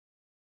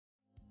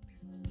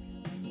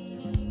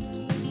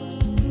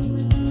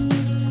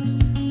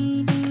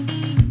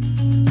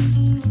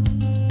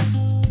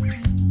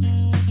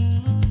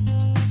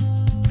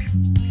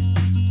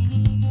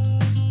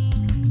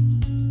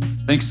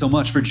Thanks so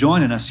much for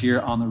joining us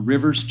here on the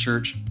Rivers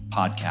Church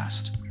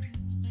podcast.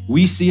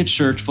 We see a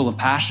church full of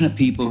passionate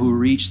people who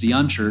reach the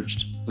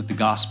unchurched with the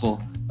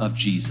gospel of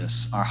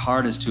Jesus. Our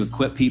heart is to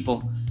equip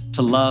people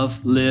to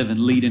love, live, and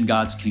lead in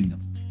God's kingdom.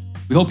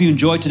 We hope you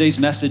enjoyed today's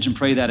message and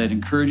pray that it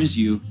encourages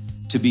you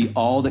to be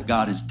all that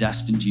God has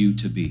destined you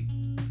to be.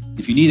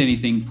 If you need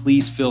anything,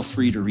 please feel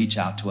free to reach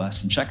out to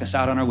us and check us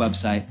out on our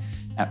website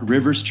at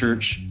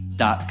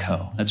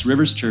riverschurch.co. That's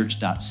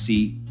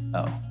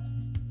riverschurch.co.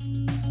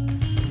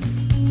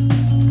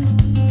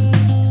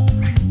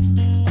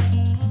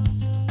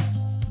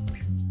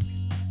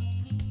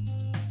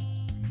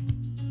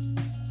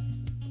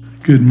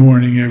 Good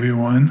morning,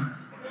 everyone.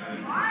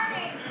 Good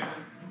morning.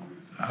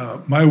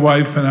 My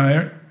wife and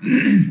I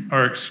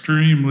are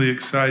extremely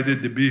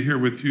excited to be here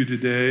with you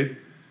today,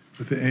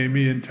 with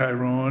Amy and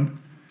Tyrone.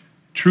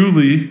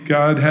 Truly,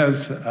 God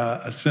has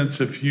a sense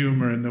of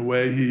humor in the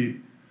way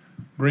He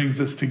brings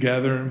us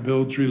together and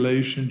builds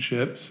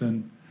relationships.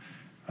 And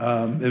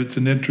it's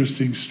an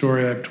interesting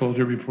story. I've told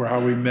her before how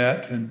we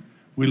met, and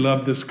we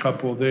love this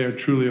couple. They are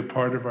truly a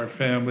part of our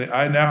family.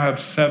 I now have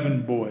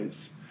 7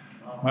 boys.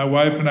 My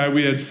wife and I,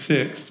 we had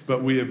 6,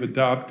 but we have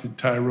adopted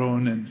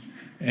Tyrone and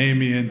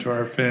Amy into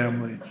our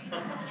family.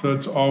 So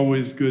it's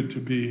always good to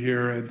be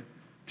here and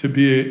to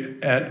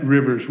be at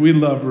Rivers. We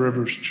love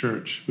Rivers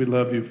Church. We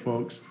love you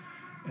folks.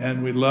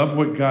 And we love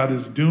what God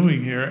is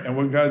doing here and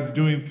what God's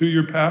doing through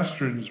your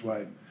pastor and his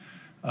wife.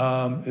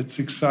 It's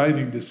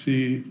exciting to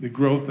see the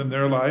growth in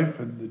their life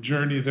and the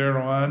journey they're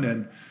on,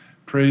 and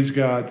praise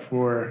God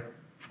for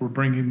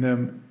bringing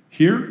them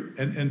here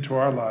and into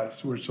our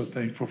lives. We're so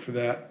thankful for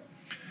that.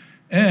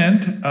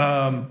 And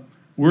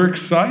we're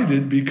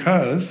excited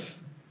because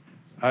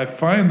I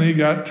finally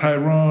got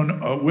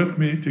Tyrone with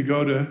me to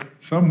go to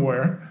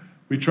somewhere.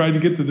 We tried to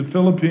get to the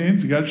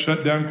Philippines. It got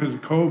shut down because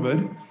of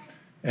COVID.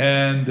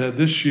 And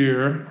this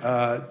year,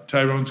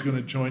 Tyrone's going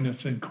to join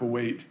us in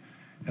Kuwait.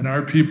 And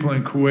our people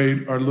in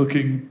Kuwait are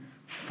looking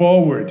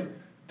forward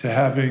to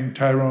having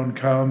Tyrone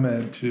come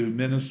and to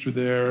minister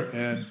there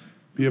and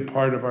be a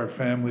part of our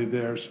family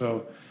there.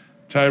 So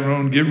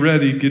Tyrone, get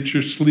ready, get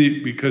your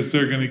sleep, because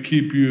they're going to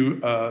keep you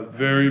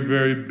very,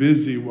 very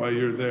busy while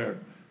you're there.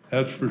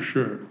 That's for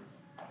sure.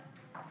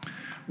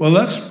 Well,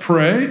 let's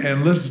pray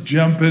and let's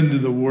jump into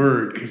the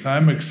Word, because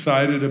I'm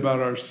excited about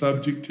our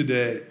subject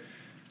today.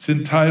 It's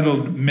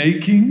entitled,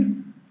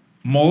 Making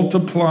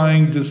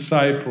Multiplying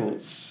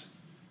Disciples,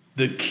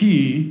 the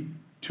Key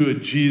to a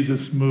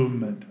Jesus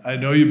Movement. I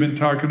know you've been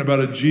talking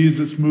about a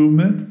Jesus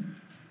movement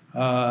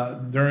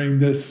during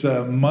this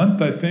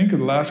month, I think, or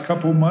the last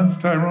couple of months,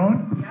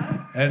 Tyrone.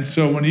 And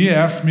so when he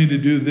asked me to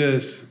do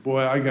this,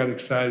 boy, I got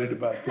excited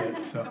about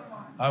this. So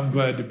I'm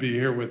glad to be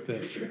here with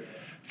this.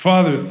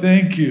 Father,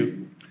 thank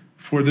you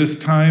for this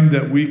time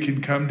that we can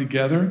come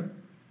together.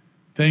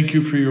 Thank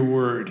you for your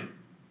word.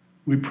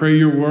 We pray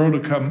your word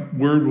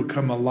will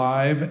come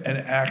alive and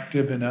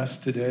active in us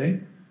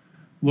today.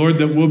 Lord,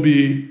 that we'll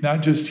be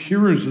not just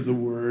hearers of the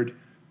word,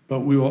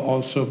 but we will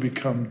also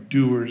become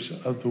doers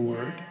of the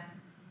word.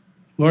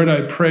 Lord,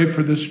 I pray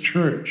for this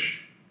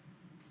church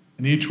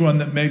and each one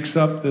that makes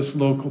up this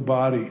local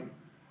body.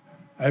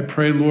 I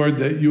pray, Lord,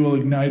 that you will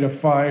ignite a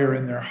fire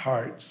in their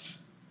hearts,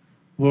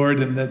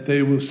 Lord, and that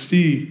they will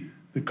see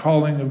the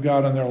calling of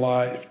God on their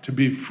life to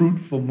be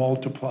fruitful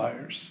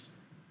multipliers,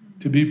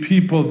 to be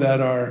people that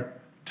are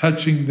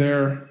touching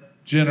their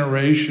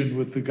generation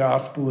with the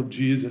gospel of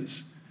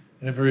Jesus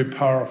in a very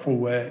powerful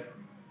way.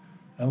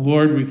 And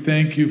Lord, we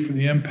thank you for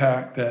the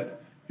impact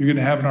that you're going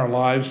to have in our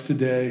lives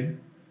today.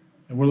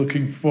 And we're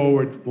looking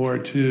forward,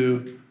 Lord,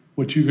 to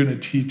what you're going to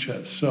teach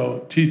us.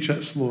 So teach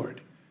us, Lord.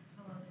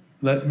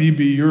 Let me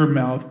be your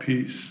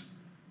mouthpiece,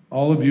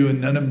 all of you and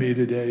none of me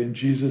today. In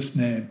Jesus'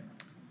 name,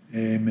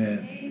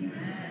 amen.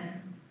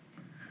 Amen.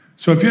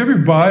 So if you have your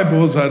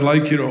Bibles, I'd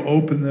like you to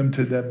open them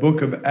to the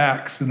book of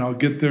Acts, and I'll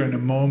get there in a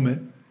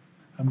moment.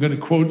 I'm going to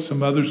quote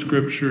some other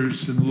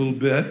scriptures in a little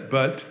bit,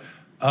 but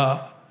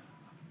I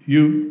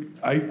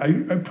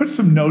put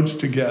some notes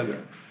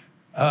together.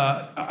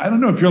 I don't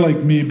know if you're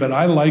like me, but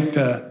I like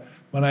to,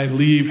 when I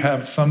leave,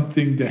 have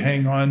something to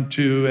hang on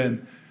to.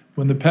 And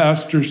when the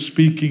pastor's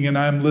speaking and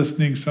I'm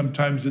listening,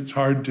 sometimes it's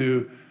hard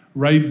to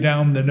write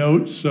down the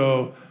notes.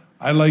 So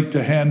I like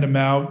to hand them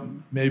out.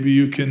 Maybe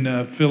you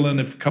can fill in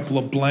a couple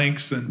of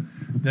blanks and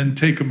then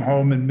take them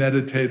home and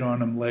meditate on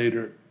them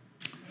later.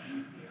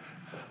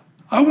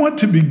 I want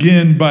to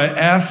begin by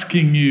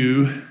asking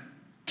you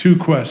 2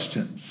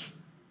 questions.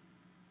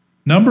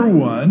 Number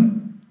 1,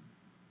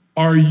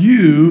 are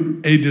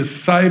you a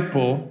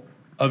disciple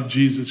of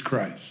Jesus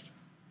Christ?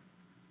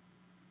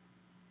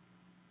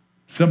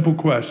 Simple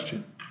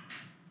question.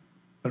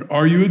 But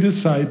are you a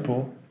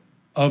disciple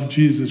of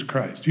Jesus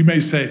Christ? You may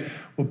say,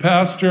 well,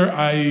 Pastor,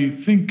 I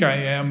think I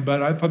am,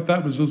 but I thought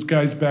that was those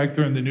guys back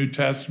there in the New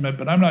Testament,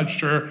 but I'm not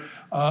sure.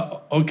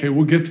 Okay,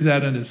 we'll get to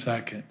that in a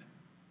second.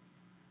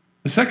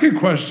 The second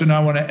question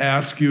I want to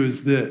ask you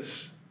is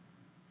this.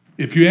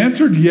 If you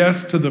answered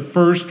yes to the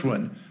first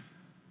one,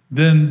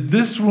 then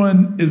this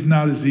one is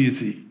not as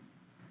easy.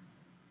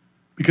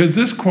 Because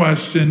this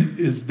question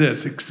is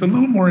this. It's a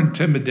little more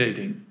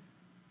intimidating.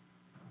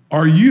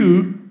 Are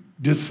you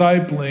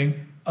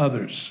discipling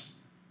others?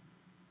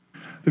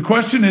 The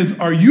question is,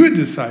 are you a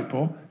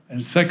disciple? And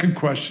the second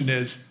question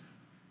is,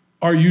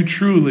 are you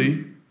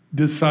truly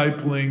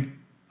discipling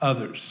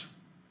others?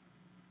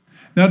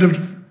 Now,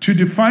 to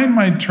define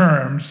my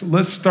terms,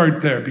 let's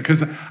start there,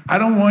 because I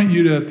don't want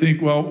you to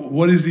think, well,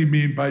 what does he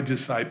mean by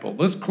disciple?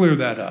 Let's clear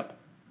that up.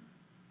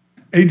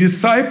 A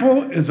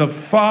disciple is a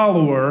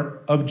follower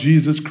of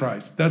Jesus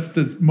Christ. That's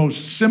the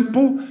most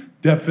simple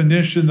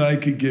definition that I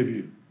could give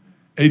you.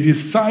 A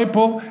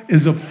disciple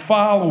is a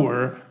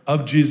follower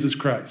of Jesus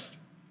Christ.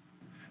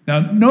 Now,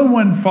 no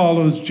one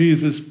follows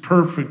Jesus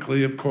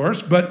perfectly, of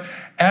course, but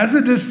as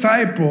a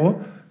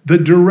disciple, the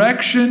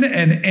direction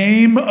and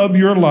aim of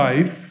your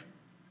life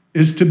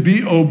is to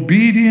be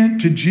obedient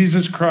to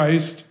Jesus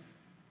Christ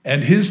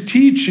and his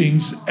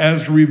teachings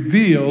as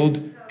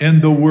revealed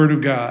in the Word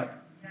of God.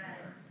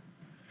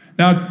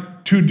 Now,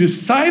 to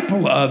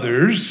disciple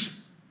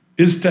others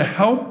is to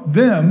help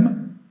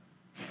them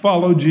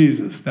follow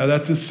Jesus. Now,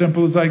 that's as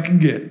simple as I can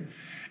get.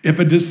 If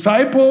a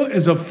disciple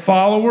is a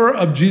follower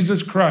of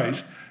Jesus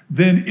Christ,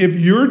 then if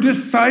you're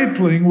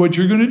discipling, what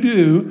you're going to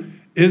do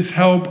is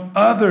help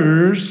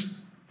others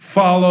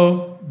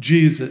follow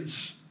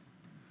Jesus.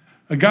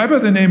 A guy by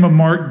the name of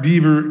Mark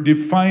Deaver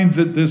defines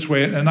it this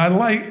way, and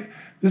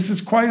this is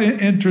quite an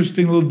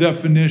interesting little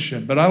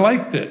definition, but I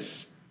like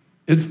this.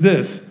 It's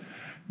this: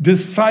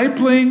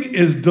 discipling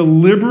is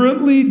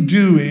deliberately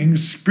doing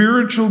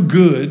spiritual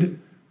good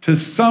to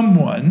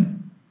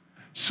someone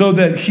so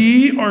that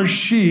he or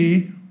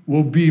she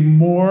will be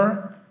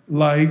more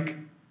like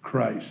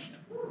Christ.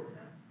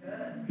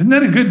 Isn't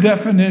that a good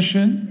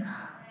definition?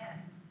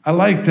 I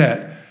like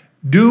that.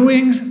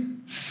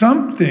 Doing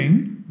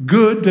something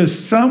good to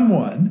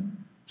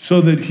someone so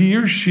that he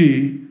or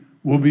she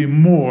will be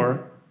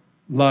more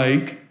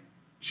like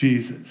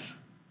Jesus.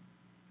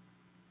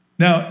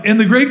 Now, in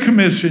the Great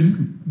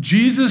Commission,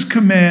 Jesus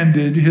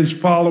commanded his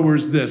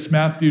followers this,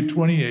 Matthew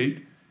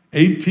 28,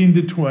 18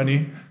 to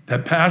 20,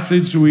 that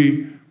passage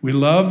we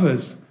love,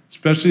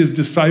 especially as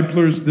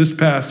disciplers, this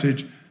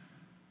passage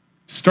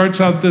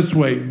starts out this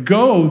way: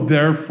 go,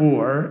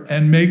 therefore,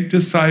 and make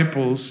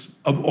disciples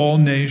of all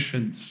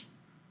nations,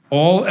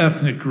 all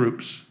ethnic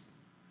groups,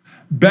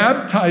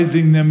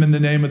 baptizing them in the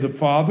name of the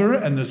Father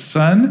and the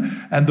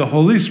Son and the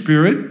Holy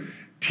Spirit,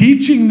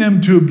 teaching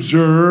them to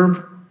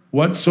observe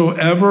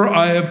whatsoever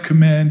I have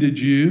commanded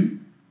you.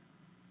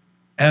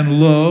 And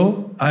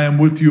lo, I am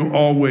with you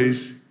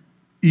always,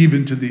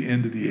 even to the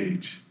end of the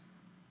age.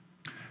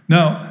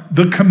 Now,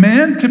 the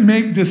command to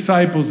make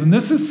disciples, and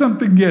this is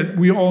something that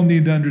we all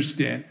need to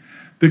understand.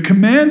 The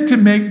command to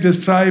make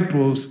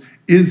disciples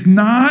is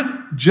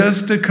not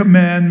just a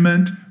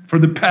commandment for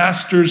the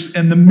pastors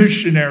and the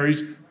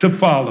missionaries to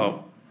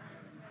follow.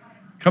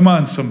 Come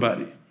on,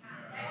 somebody.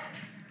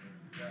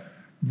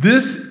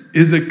 This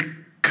is a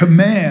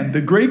command,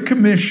 the Great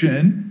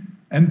Commission,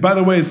 and by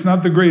the way, it's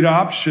not the Great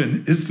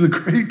Option, it's the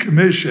Great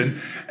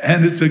Commission,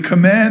 and it's a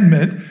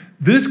commandment.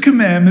 This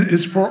commandment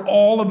is for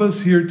all of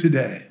us here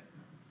today.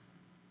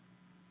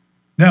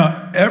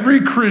 Now,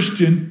 every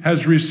Christian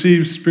has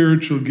received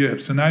spiritual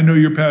gifts, and I know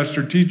your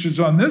pastor teaches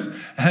on this,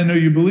 and I know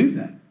you believe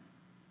that.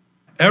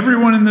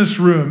 Everyone in this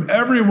room,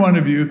 every one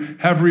of you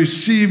have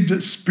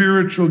received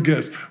spiritual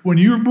gifts. When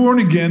you were born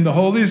again, the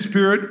Holy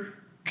Spirit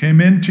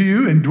came into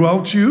you and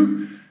dwelt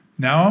you.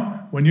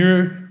 Now,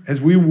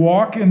 as we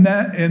walk in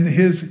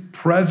his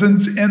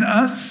presence in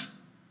us,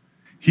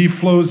 he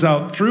flows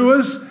out through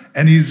us,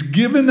 and he's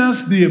given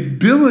us the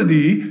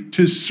ability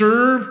to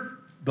serve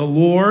the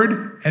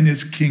Lord and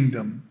his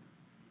kingdom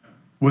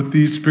with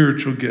these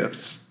spiritual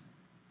gifts.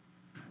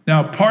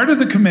 Now, part of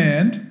the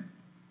command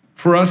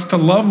for us to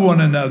love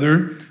one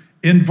another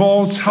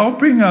involves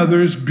helping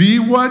others be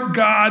what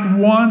God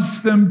wants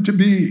them to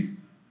be.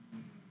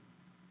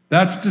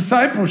 That's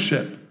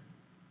discipleship.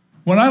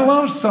 When I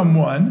love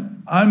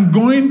someone, I'm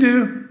going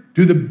to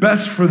do the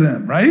best for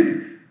them, right?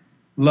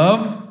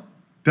 Love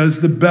does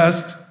the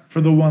best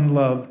for the one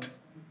loved.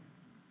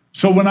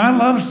 So when I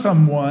love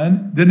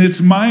someone, then it's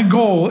my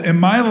goal in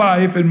my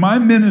life, in my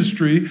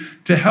ministry,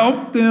 to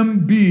help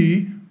them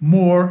be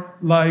more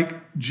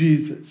like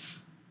Jesus.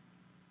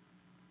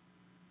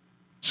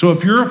 So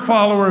if you're a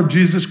follower of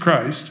Jesus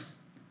Christ,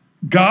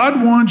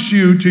 God wants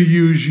you to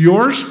use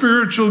your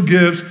spiritual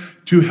gifts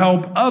to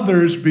help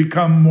others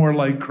become more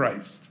like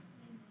Christ.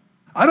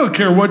 I don't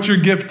care what your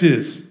gift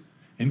is: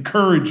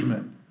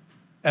 encouragement,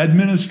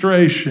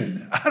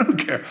 administration. I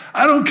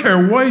don't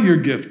care what your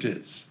gift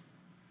is.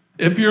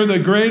 If you're the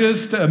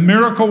greatest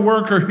miracle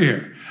worker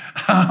here,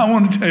 I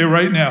want to tell you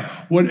right now,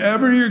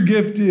 whatever your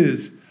gift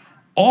is,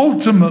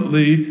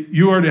 ultimately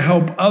you are to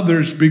help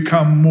others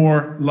become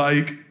more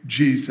like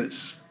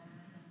Jesus.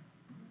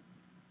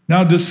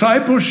 Now,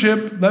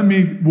 discipleship, let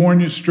me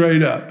warn you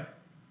straight up.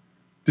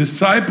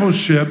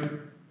 Discipleship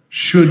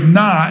should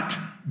not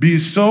be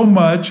so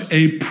much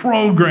a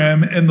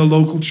program in the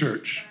local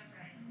church.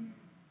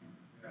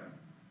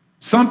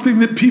 Something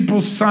that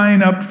people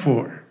sign up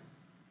for.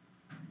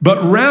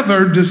 but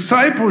rather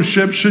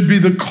discipleship should be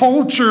the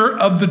culture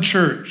of the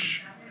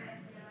church.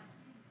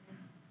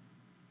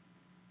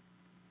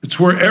 It's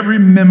where every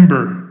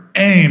member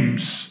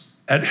aims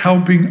at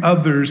helping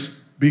others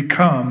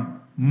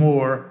become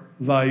more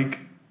like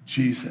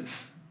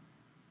Jesus.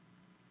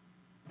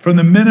 From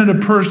the minute a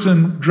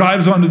person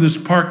drives onto this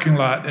parking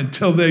lot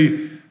until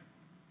they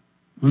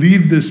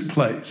leave this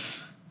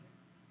place,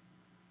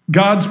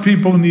 God's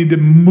people need to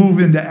move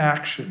into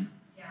action.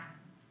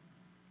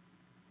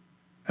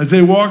 As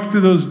they walk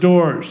through those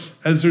doors,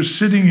 as they're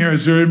sitting here,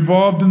 as they're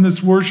involved in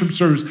this worship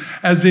service,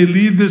 as they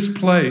leave this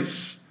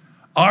place,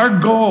 our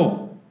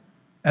goal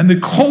and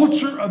the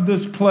culture of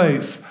this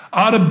place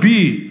ought to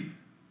be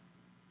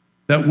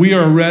that we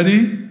are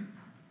ready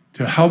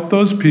to help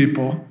those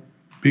people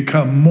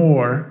become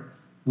more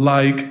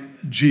like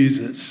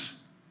Jesus.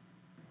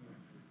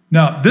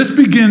 Now, this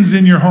begins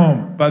in your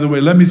home. By the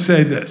way, let me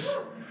say this.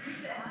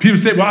 People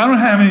say, well, I don't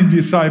have any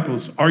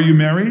disciples. Are you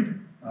married?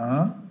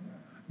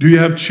 Do you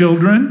have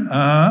children?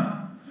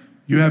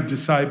 You have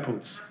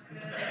disciples.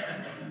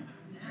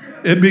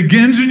 It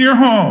begins in your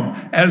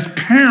home. As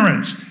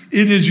parents,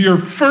 it is your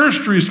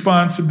first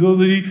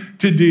responsibility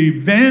to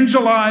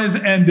evangelize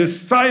and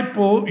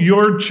disciple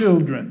your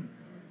children.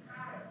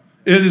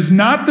 It is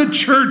not the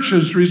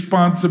church's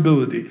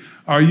responsibility.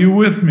 Are you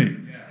with me?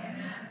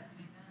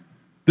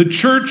 The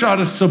church ought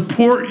to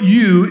support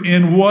you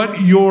in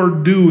what you're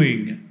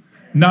doing,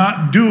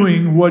 not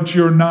doing what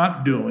you're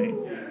not doing.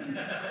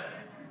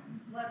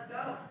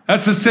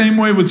 That's the same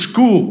way with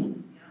school.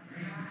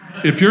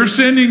 If you're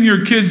sending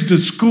your kids to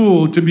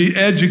school to be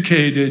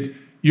educated,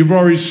 you've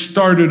already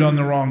started on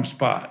the wrong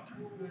spot.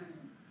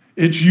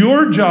 It's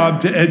your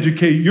job to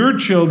educate your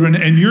children,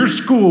 and your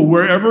school,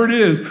 wherever it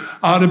is,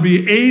 ought to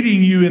be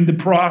aiding you in the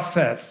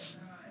process.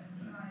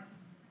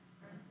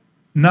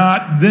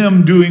 Not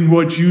them doing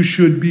what you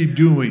should be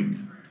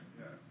doing.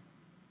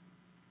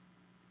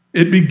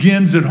 It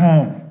begins at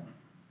home.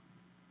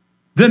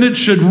 Then it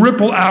should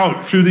ripple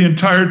out through the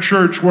entire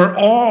church where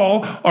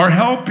all are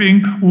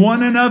helping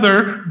one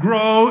another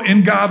grow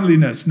in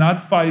godliness, not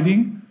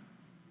fighting,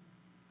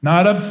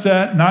 not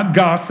upset, not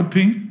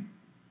gossiping.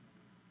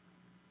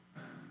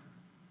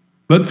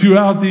 But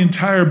throughout the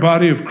entire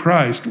body of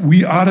Christ,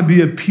 we ought to be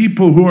a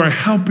people who are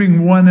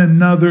helping one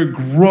another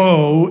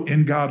grow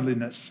in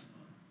godliness.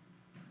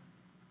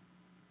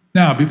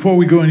 Now, before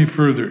we go any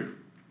further,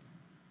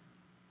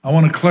 I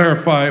want to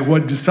clarify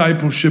what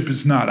discipleship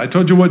is not. I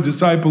told you what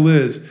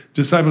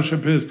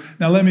discipleship is.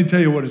 Now let me tell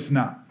you what it's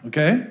not,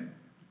 okay?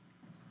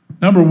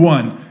 Number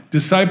one,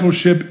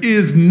 discipleship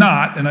is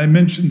not, and I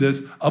mentioned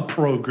this, a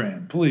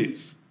program,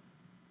 please.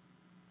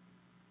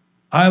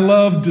 I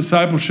love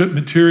discipleship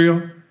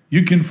material.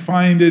 You can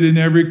find it in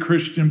every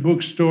Christian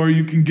bookstore.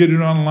 You can get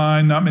it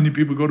online. Not many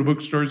people go to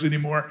bookstores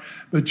anymore,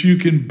 but you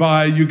can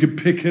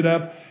pick it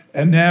up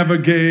at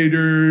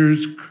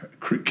Navigators,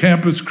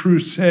 Campus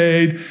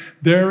Crusade.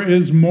 There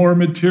is more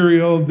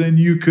material than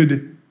you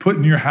could put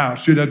in your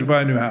house. You'd have to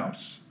buy a new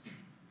house.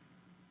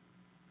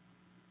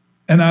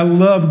 And I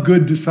love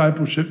good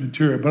discipleship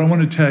material, but I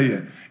want to tell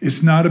you,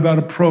 it's not about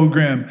a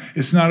program.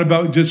 It's not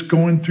about just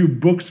going through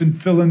books and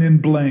filling in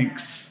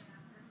blanks.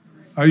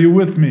 Are you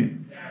with me?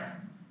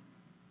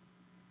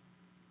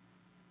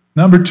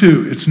 Number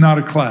two, it's not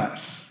a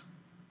class.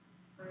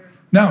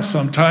 Now,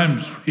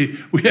 sometimes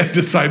we have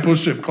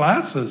discipleship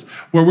classes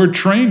where we're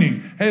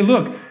training. Hey,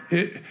 look,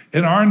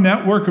 in our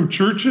network of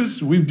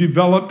churches, we've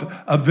developed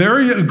a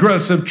very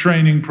aggressive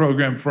training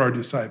program for our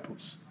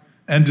disciples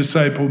and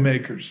disciple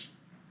makers.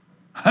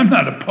 I'm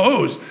not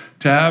opposed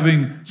to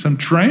having some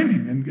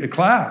training in a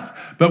class,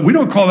 but we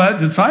don't call that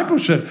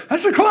discipleship.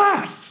 That's a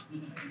class.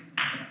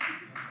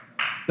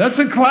 That's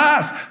a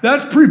class.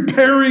 That's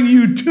preparing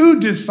you to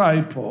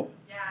disciple.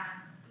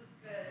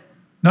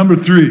 Number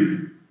three,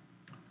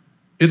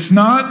 it's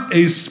not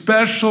a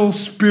special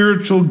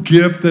spiritual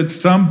gift that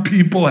some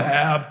people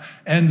have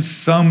and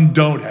some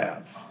don't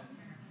have.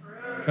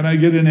 Can I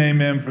get an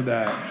amen for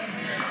that?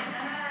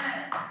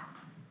 Amen.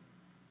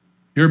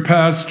 Your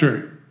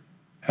pastor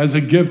has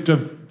a gift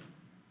of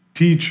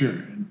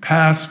teacher and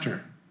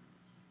pastor.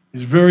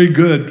 He's a very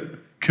good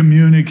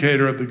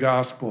communicator of the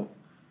gospel.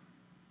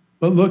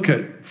 But look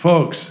at,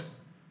 folks,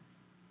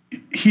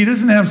 he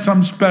doesn't have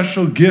some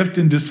special gift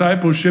in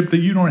discipleship that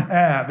you don't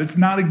have. It's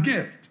not a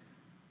gift.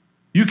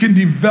 You can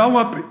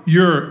develop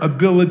your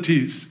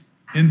abilities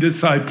in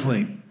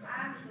discipling.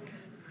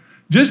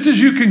 Just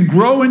as you can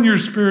grow in your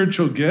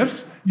spiritual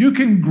gifts, you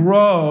can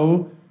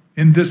grow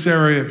in this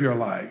area of your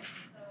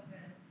life.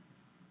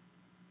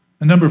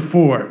 And number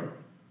four,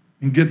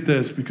 and get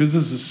this because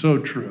this is so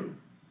true.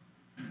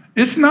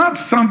 It's not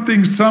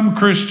something some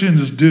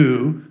Christians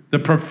do, the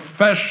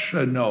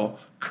professional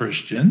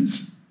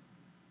Christians,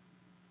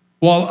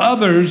 while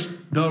others,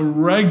 the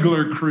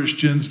regular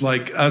Christians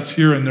like us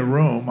here in the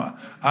room,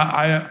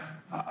 I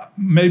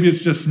maybe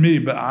it's just me,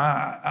 but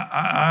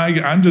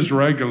I'm just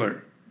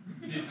regular.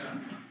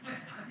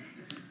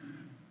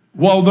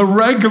 While the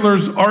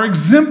regulars are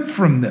exempt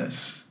from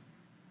this.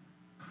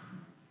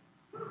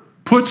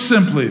 Put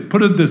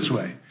it this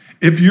way.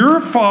 If you're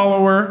a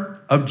follower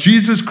of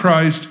Jesus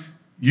Christ,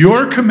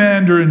 your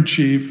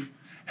commander-in-chief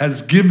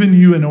has given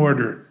you an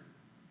order.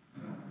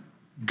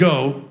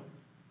 Go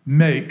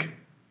make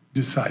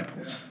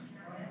disciples.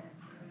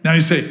 Now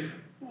you say,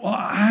 well,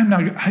 I'm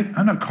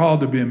not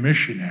called to be a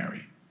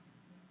missionary.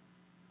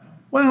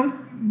 Well,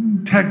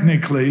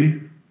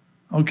 technically,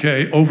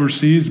 okay,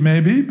 overseas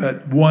maybe,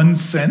 but one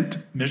sent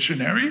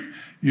missionary.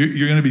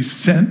 You're going to be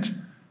sent.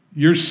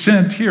 You're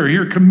sent here.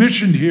 You're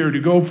commissioned here to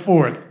go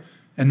forth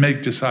and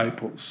make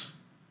disciples.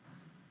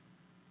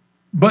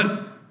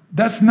 But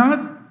that's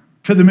not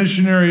to the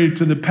missionary,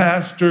 to the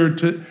pastor,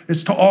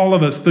 it's to all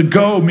of us. The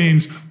go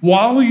means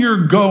while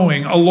you're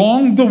going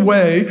along the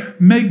way,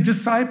 make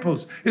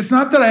disciples. It's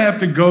not that I have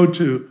to go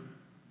to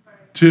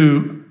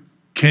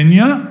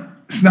Kenya.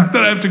 It's not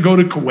that I have to go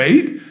to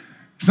Kuwait.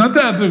 It's not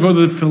that I have to go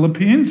to the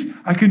Philippines.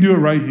 I can do it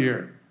right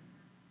here.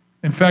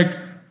 In fact,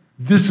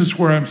 this is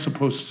where I'm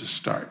supposed to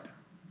start.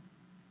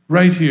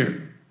 Right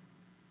here.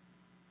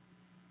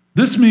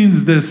 This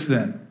means this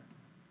then.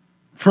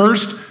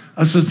 First,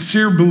 a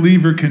sincere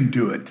believer can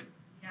do it.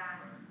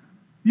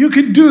 You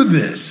can do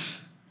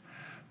this.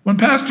 When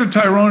Pastor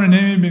Tyrone and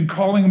Amy have been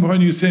calling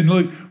upon you saying,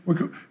 look,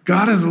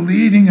 God is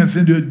leading us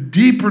into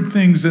deeper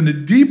things and a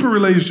deeper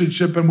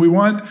relationship, and we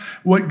want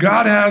what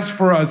God has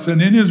for us.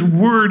 And in his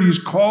word, he's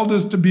called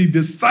us to be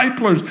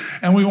disciplers,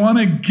 and we want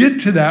to get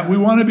to that. We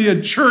want to be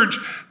a church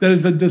that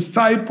is a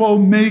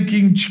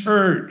disciple-making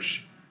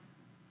church.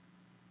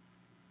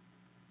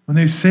 When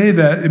they say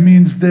that, it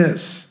means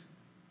this.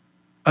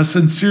 A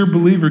sincere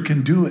believer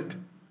can do it.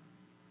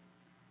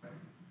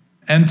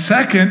 And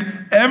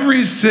second,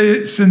 every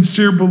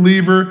sincere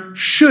believer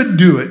should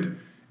do it,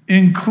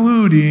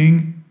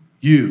 including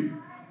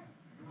you.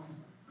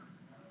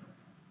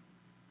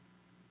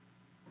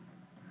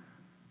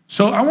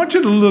 So I want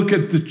you to look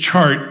at the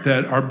chart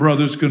that our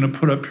brother's going to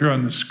put up here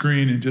on the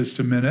screen in just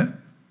a minute.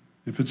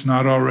 If it's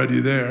not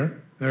already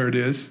there, there it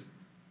is.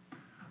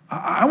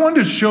 I want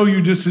to show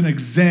you just an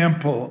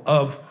example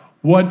of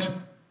what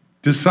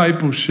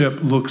discipleship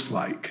looks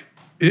like.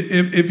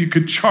 If you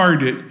could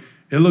chart it,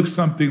 it looks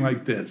something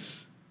like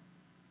this.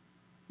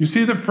 You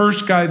see the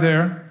first guy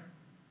there?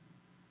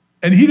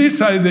 And he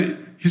decided that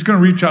he's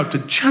going to reach out to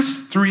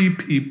just 3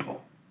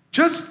 people.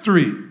 Just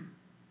 3.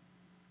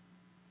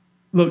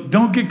 Look,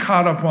 don't get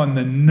caught up on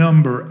the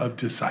number of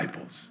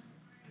disciples.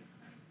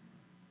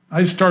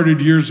 I started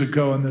years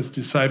ago in this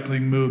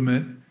discipling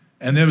movement,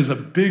 and there was a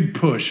big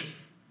push,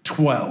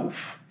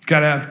 12. You got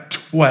to have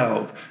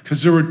 12,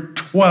 because there were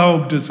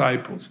 12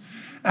 disciples.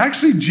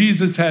 Actually,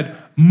 Jesus had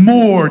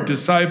more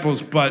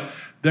disciples, but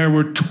there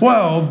were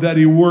 12 that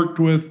he worked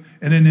with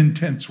in an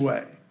intense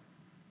way.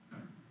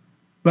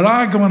 But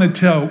I want to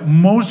tell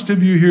most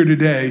of you here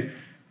today,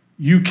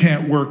 you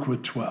can't work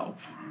with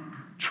 12.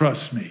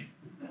 Trust me.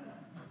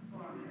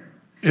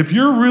 If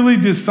you're really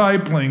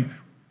discipling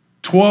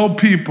 12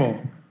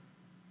 people,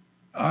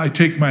 I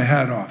take my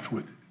hat off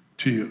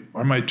to you,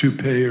 or my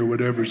toupee or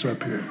whatever's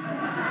up here.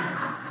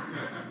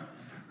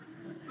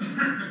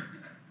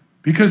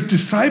 Because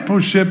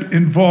discipleship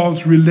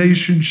involves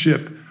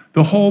relationship,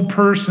 the whole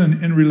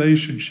person in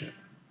relationship.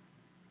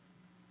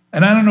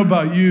 And I don't know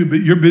about you,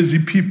 but you're busy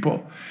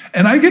people.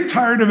 And I get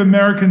tired of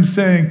Americans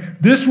saying,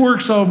 this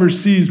works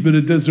overseas, but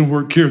it doesn't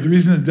work here. The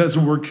reason it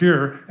doesn't work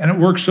here and it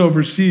works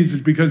overseas is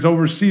because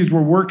overseas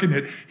we're working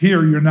it.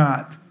 Here you're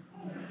not.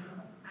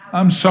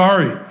 I'm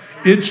sorry.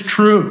 It's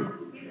true.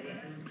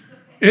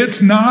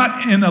 It's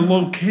not in a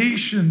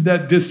location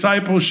that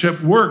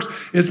discipleship works.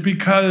 It's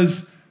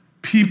because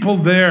people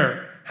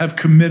there have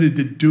committed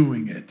to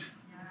doing it.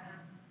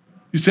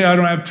 You say, I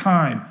don't have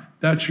time.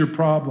 That's your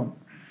problem.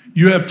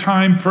 You have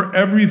time for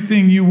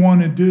everything you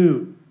want to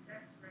do.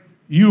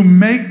 You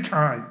make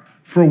time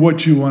for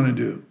what you want to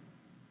do.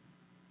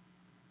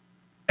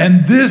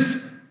 And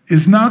this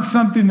is not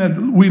something that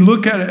we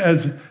look at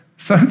as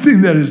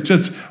something that is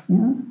just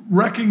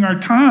wrecking our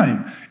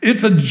time.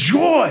 It's a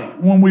joy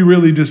when we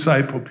really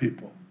disciple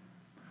people.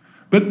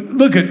 But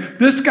look at,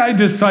 this guy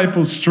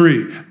disciples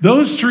 3.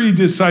 Those 3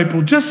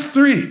 disciple just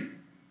 3.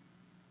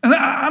 And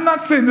I'm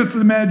not saying this is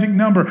a magic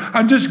number.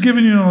 I'm just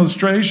giving you an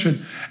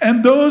illustration.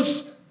 And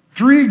those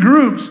 3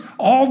 groups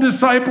all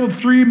disciple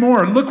 3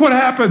 more. Look what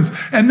happens.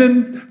 And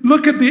then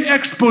look at the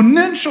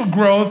exponential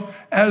growth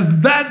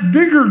as that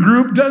bigger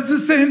group does the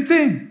same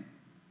thing.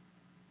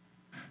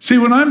 See,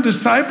 when I'm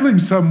discipling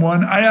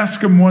someone, I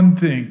ask them one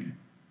thing.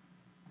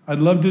 I'd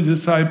love to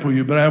disciple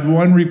you, but I have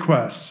one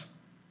request.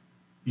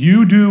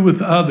 You do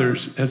with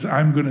others as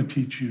I'm going to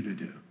teach you to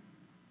do.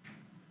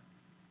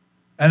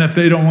 And if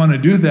they don't want to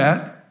do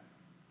that,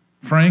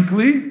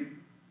 frankly,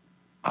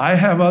 I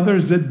have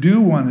others that do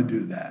want to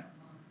do that.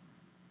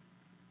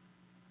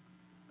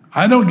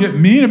 I don't get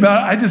mean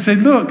about it. I just say,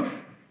 look,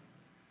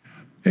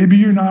 maybe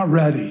you're not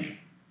ready,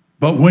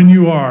 but when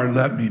you are,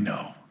 let me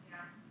know.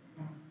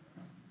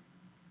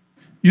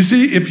 You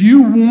see, if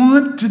you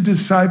want to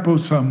disciple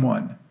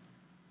someone,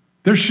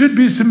 there should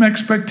be some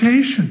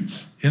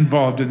expectations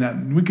involved in that.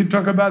 And we can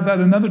talk about that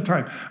another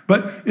time.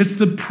 But it's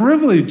the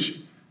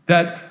privilege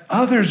that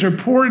Others are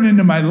pouring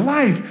into my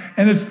life,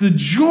 and it's the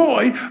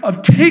joy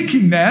of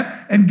taking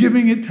that and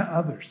giving it to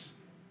others.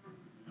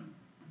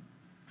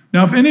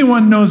 Now, if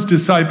anyone knows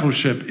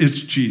discipleship, it's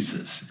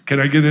Jesus.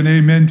 Can I get an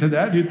amen to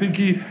that? Do you think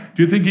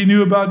he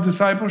knew about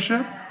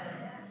discipleship?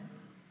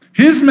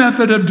 His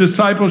method of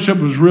discipleship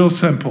was real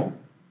simple.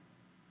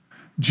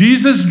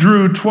 Jesus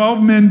drew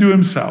 12 men to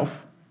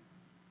himself.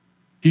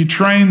 He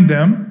trained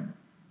them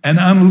and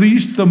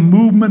unleashed the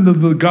movement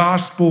of the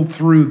gospel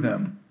through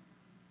them.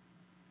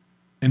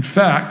 In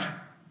fact,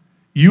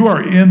 you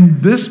are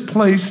in this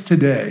place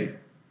today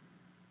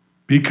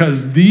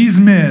because these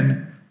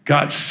men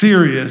got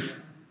serious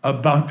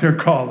about their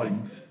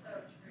calling.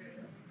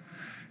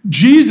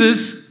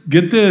 Jesus,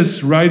 get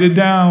this, write it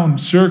down,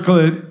 circle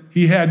it.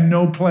 He had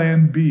no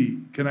plan B.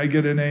 Can I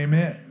get an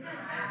amen?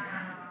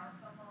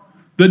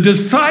 The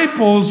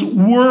disciples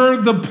were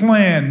the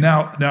plan.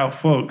 Now,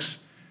 folks,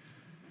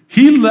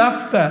 he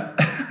left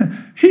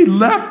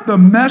the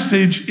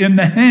message in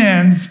the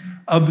hands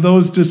of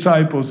those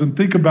disciples. And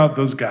think about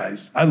those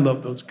guys. I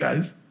love those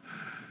guys.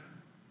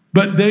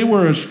 But they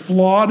were as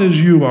flawed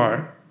as you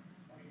are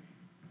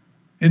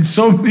in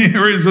so many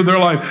areas of their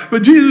life.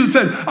 But Jesus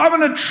said, I'm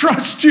going to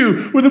trust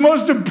you with the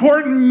most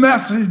important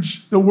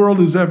message the world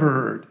has ever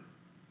heard.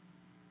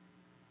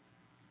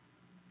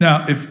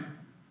 Now, if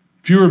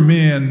you were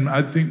me, and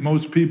I think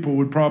most people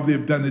would probably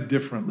have done it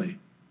differently.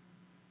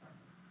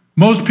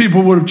 Most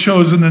people would have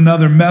chosen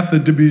another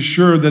method to be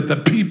sure that the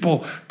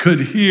people could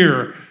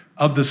hear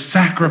of the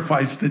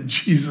sacrifice that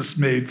Jesus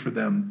made for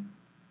them.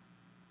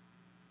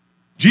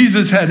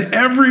 Jesus had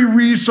every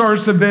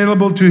resource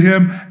available to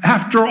him.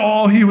 After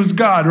all, he was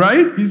God,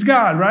 right? He's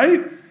God, right?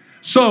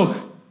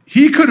 So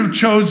he could have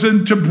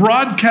chosen to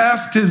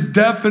broadcast his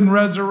death and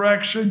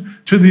resurrection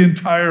to the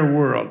entire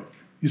world.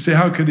 You say,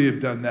 how could he have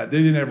done that? They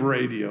didn't have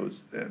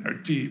radios then, or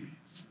TVs,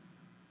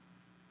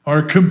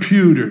 or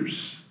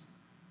computers.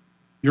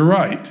 You're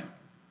right.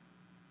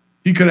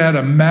 He could have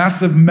had a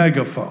massive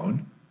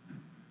megaphone,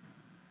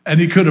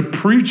 and he could have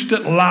preached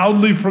it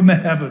loudly from the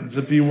heavens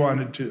if he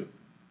wanted to.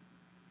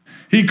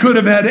 He could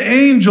have had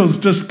angels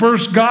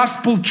disperse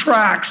gospel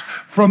tracts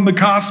from the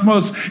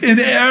cosmos in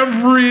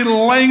every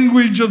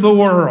language of the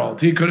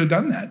world. He could have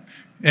done that.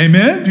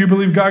 Amen? Do you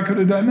believe God could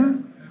have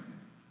done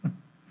that?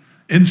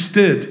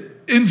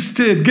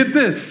 Instead, get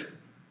this.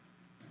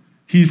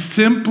 He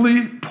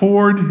simply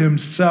poured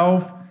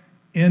himself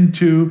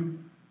into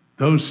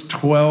those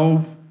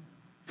 12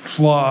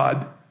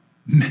 flawed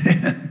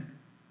men.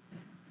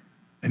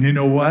 And you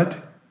know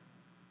what?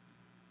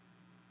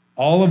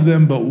 All of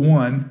them but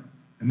one.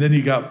 And then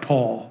he got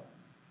Paul.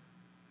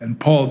 And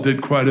Paul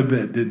did quite a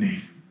bit, didn't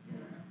he?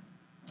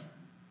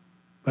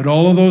 But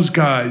all of those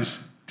guys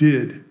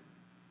did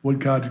what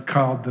God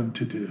called them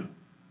to do.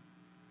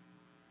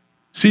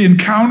 See,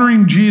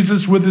 encountering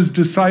Jesus with his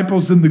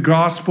disciples in the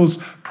Gospels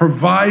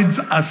provides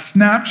a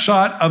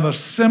snapshot of a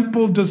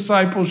simple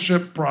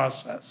discipleship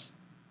process.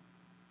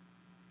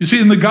 You see,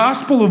 in the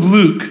Gospel of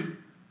Luke,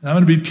 and I'm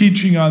going to be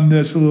teaching on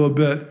this a little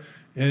bit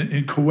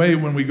in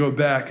Kuwait when we go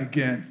back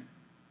again.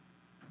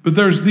 But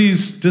there's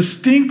these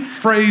distinct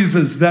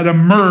phrases that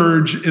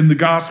emerge in the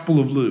Gospel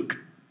of Luke.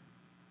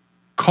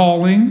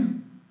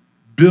 Calling,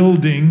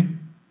 building,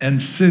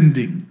 and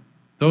sending.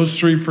 Those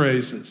three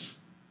phrases.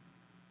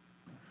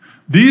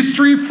 These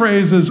three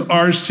phrases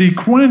are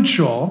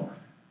sequential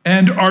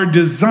and are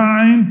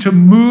designed to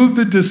move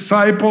the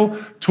disciple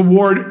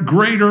toward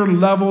greater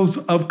levels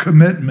of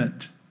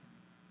commitment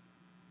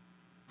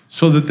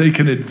so that they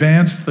can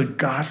advance the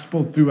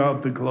gospel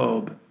throughout the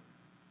globe.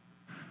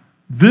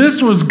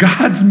 This was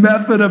God's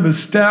method of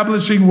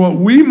establishing what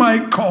we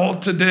might call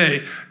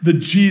today the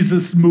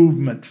Jesus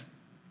movement.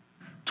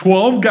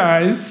 12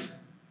 guys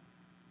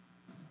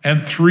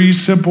and 3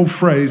 simple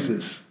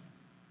phrases.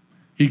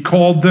 He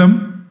called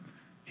them,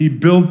 he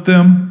built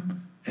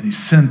them, and he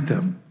sent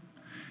them.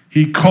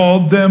 He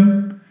called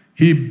them,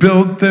 he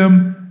built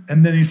them,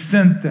 and then he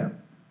sent them.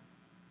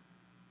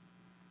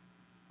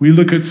 We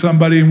look at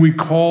somebody and we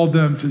call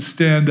them to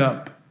stand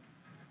up,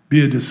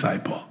 be a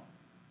disciple.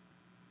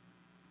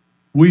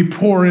 We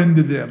pour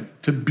into them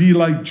to be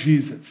like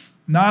Jesus.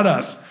 Not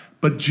us,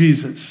 but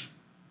Jesus.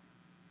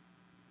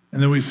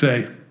 And then we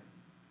say,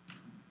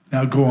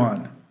 now go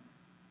on.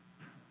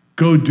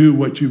 Go do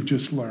what you've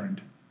just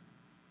learned.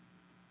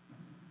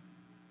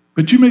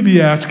 But you may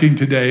be asking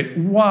today,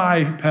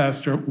 why,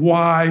 Pastor?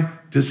 Why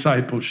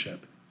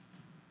discipleship?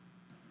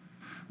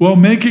 Well,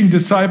 making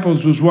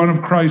disciples was one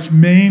of Christ's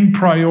main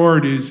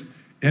priorities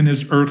in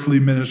his earthly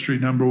ministry,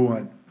 number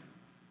one.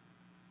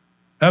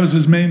 That was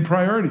his main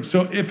priority.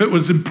 So if it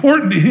was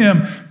important to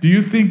him, do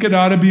you think it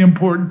ought to be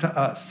important to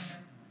us?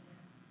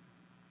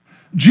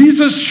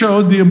 Jesus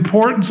showed the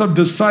importance of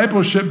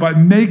discipleship by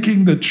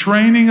making the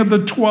training of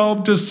the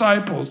 12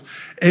 disciples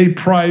a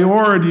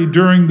priority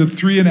during the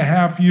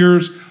 3.5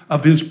 years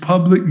of his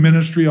public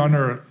ministry on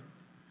earth.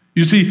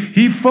 You see,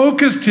 he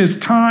focused his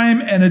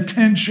time and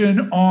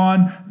attention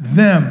on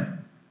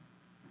them.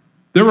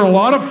 There were a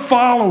lot of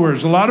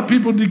followers. A lot of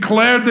people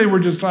declared they were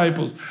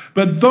disciples.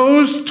 But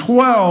those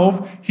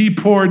 12 he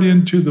poured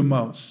into the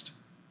most.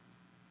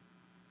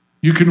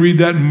 You can read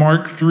that in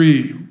Mark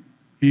 3.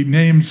 He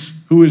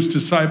names who his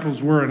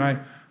disciples were, and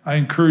I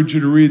encourage you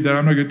to read that.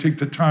 I'm not going to take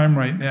the time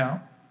right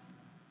now.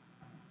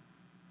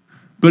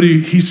 But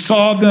he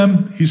saw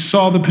them. He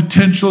saw the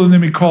potential in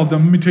them. He called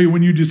them. Let me tell you,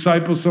 when you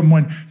disciple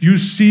someone, you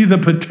see the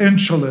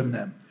potential in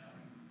them.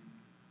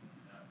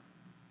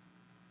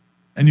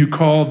 And you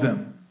called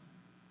them.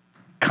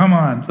 Come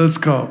on, let's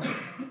go.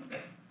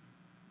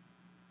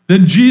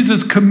 Then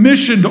Jesus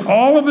commissioned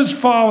all of his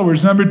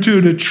followers, number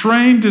 2, to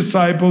train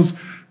disciples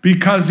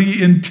because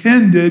he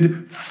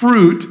intended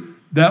fruit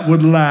that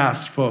would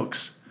last,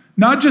 folks.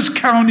 Not just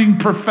counting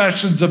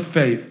professions of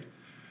faith.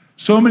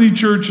 So many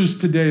churches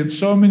today and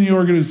so many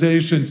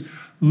organizations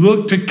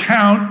look to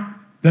count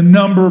the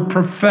number of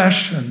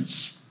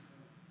professions.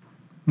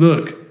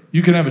 Look,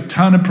 you can have a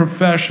ton of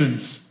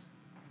professions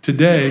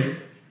today.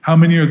 How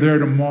many are there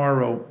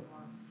tomorrow?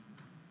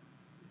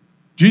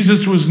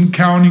 Jesus wasn't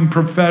counting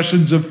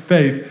professions of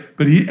faith,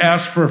 but he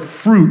asked for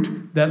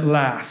fruit that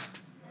lasts.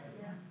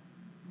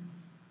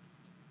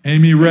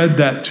 Amy read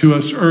that to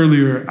us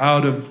earlier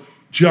out of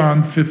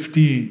John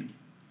 15.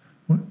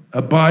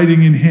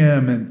 Abiding in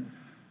him,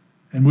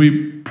 and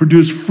we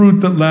produce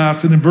fruit that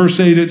lasts. And in verse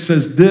 8 it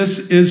says,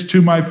 "This is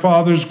to my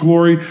Father's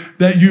glory,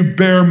 that you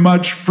bear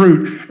much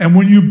fruit." And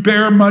when you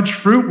bear much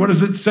fruit, what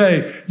does it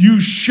say? You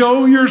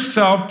show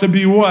yourself to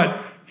be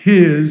what?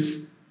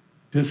 His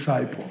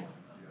disciple.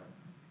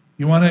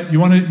 You want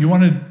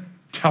to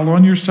tell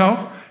on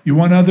yourself? You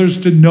want others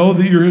to know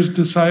that you're his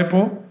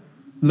disciple?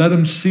 Let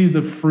them see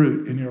the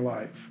fruit in your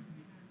life.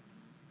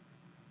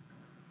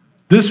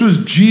 This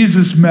was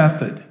Jesus'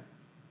 method.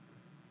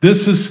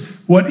 This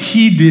is what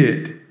he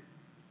did.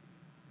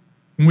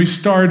 When we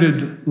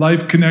started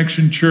Life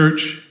Connection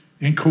Church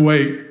in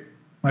Kuwait,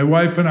 my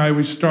wife and I,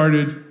 we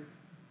started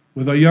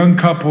with a young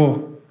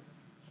couple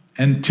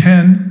and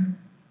 10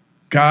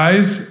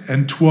 guys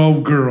and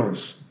 12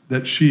 girls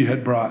that she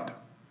had brought.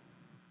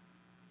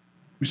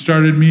 We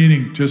started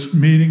meeting,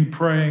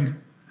 praying,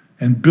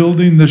 and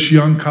building this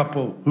young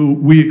couple who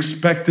we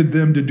expected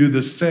them to do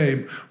the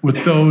same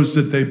with those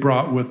that they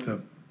brought with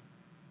them.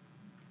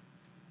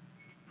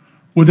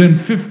 Within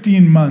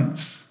 15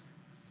 months,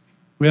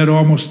 we had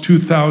almost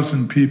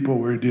 2,000 people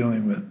we were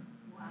dealing with.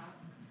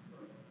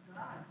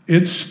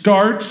 It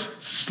starts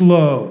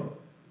slow,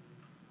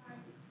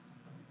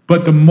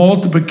 but the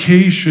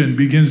multiplication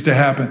begins to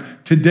happen.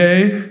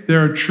 Today,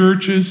 there are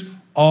churches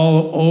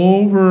all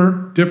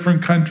over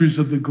different countries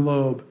of the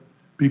globe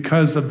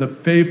because of the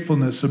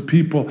faithfulness of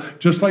people.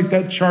 Just like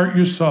that chart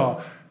you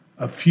saw,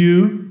 a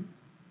few,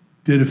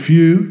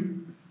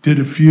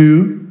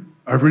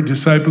 are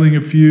discipling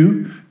a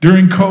few.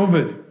 During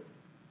COVID,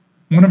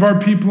 one of our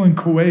people in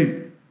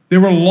Kuwait, they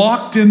were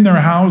locked in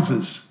their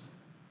houses.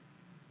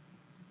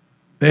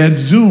 They had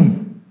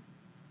Zoom.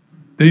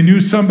 They knew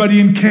somebody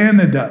in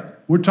Canada.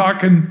 We're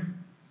talking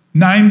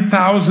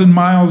 9,000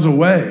 miles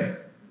away.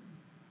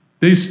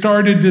 They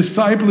started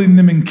discipling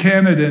them in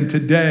Canada, and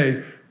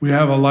today we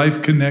have a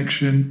Life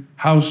Connection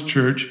house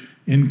church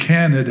in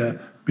Canada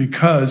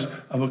because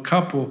of a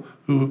couple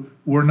who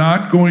were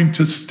not going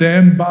to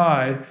stand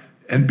by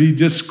and be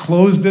just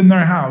closed in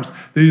their house.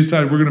 They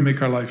decided, we're going to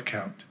make our life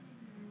count.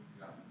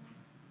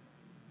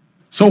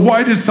 So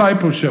why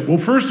discipleship? Well,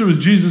 first, it was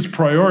Jesus'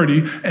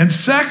 priority. And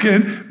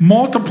second,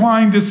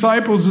 multiplying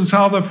disciples is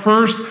how the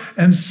first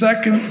and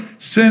second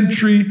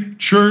century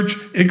church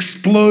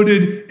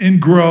exploded in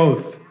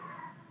growth.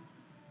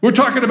 We're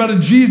talking about a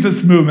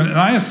Jesus movement, and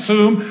I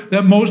assume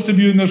that most of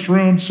you in this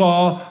room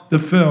saw the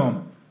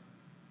film,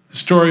 the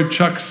story of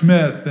Chuck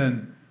Smith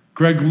and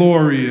Greg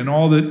Laurie and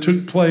all that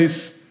took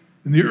place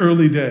in the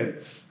early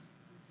days,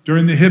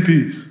 during the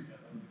hippies.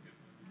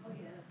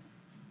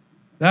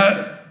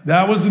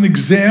 That was an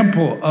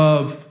example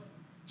of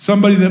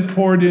somebody that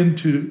poured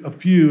into a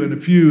few and a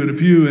few and a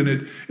few,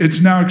 and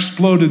it's now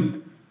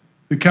exploded.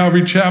 The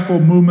Calvary Chapel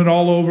movement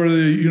all over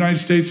the United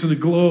States and the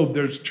globe,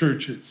 there's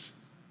churches.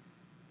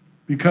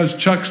 Because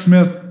Chuck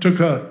Smith took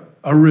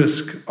a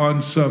risk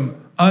on some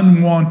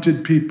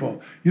unwanted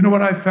people. You know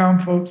what I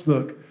found, folks?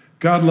 Look,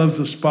 God loves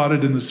the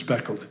spotted and the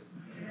speckled.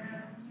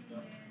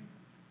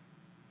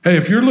 Hey,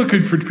 if you're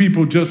looking for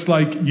people just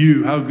like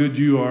you, how good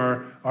you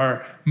are,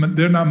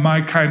 they're not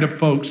my kind of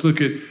folks.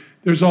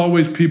 There's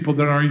always people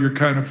that aren't your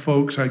kind of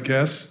folks, I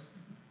guess.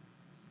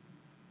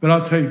 But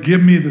I'll tell you,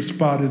 give me the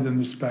spotted and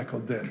the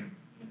speckled then.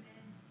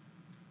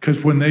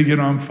 Because when they get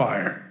on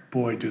fire,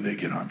 boy, do they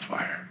get on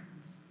fire.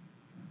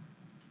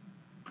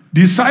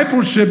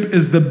 Discipleship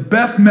is the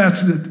best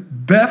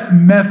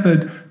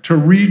method to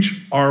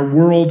reach our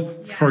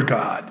world for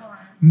God.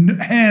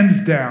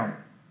 Hands down.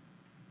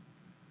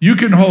 You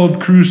can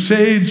hold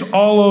crusades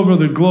all over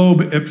the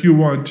globe if you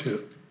want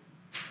to.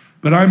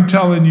 But I'm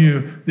telling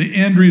you, the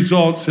end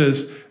result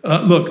is,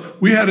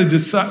 look,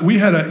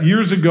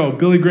 years ago,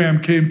 Billy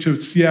Graham came to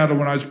Seattle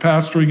when I was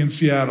pastoring in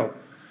Seattle.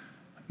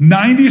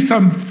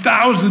 90-some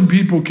thousand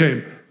people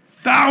came.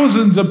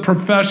 Thousands of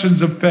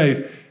professions of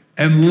faith.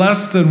 And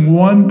less than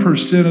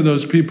 1% of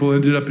those people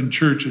ended up in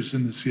churches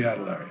in the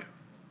Seattle area.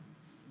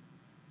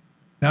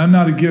 Now, I'm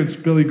not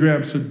against Billy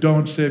Graham, so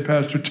don't say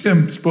Pastor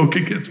Tim spoke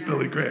against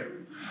Billy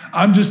Graham.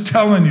 I'm just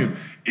telling you,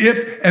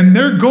 and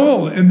their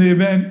goal in the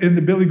event in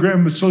the Billy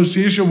Graham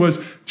Association was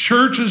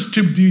churches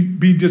to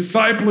be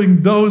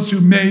discipling those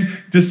who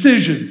made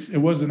decisions. It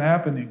wasn't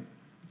happening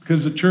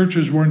because the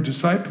churches weren't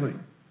discipling.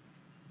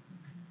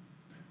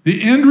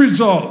 The end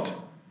result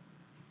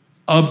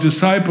of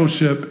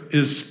discipleship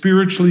is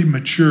spiritually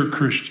mature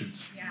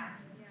Christians.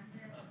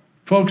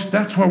 Folks,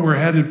 that's what we're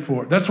headed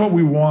for. That's what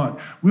we want.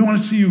 We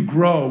want to see you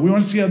grow. We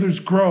want to see others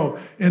grow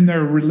in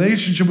their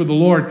relationship with the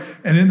Lord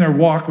and in their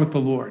walk with the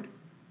Lord.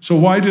 So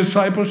why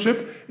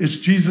discipleship? It's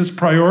Jesus'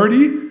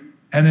 priority,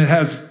 and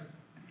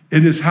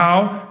it is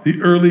how the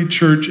early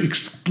church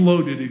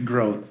exploded in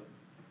growth.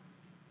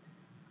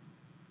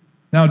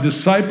 Now,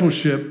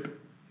 discipleship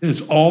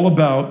is all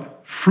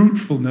about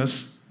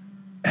fruitfulness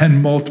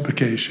and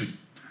multiplication.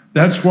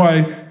 That's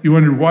why you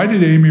wondered, why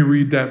did Amy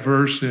read that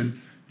verse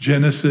in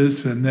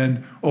Genesis and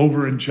then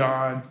over in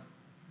John?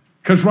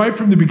 Because right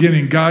from the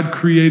beginning, God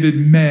created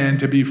man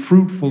to be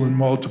fruitful and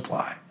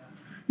multiply.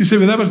 You say,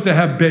 well, that was to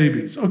have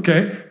babies.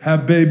 Okay,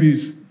 have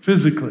babies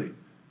physically,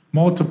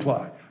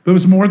 multiply. But it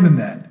was more than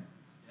that.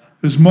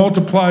 It was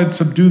multiply and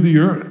subdue the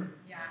earth.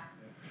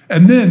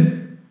 And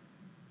then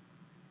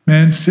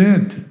man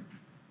sinned.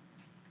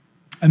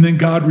 And then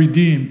God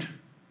redeemed.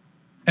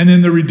 And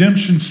in the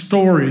redemption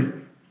story,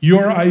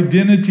 your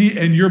identity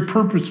and your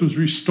purpose was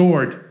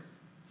restored.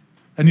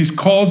 And he's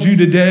called you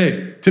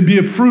today to be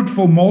a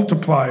fruitful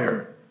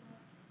multiplier.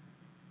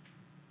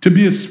 To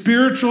be a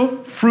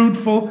spiritual,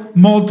 fruitful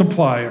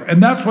multiplier.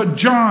 And that's what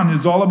John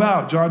is all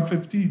about, John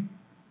 15.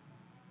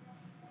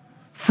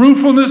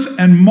 Fruitfulness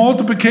and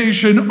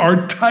multiplication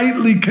are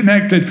tightly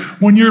connected.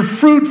 When you're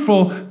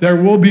fruitful,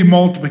 there will be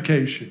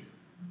multiplication.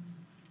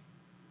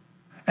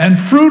 And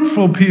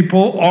fruitful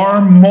people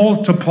are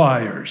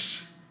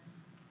multipliers.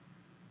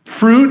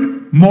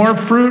 Fruit, more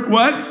fruit,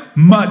 what?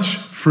 Much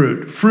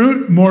fruit.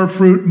 Fruit, more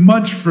fruit,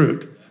 much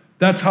fruit.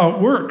 That's how it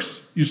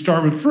works. You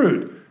start with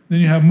fruit. Then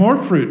you have more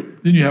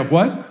fruit. Then you have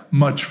what?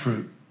 Much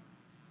fruit.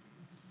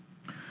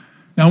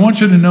 Now, I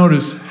want you to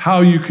notice how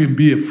you can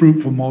be a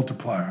fruitful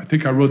multiplier. I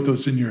think I wrote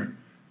those in your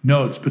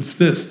notes, but it's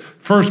this.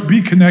 First,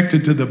 be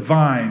connected to the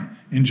vine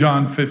in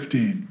John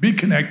 15. Be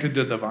connected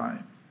to the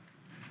vine.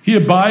 He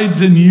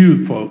abides in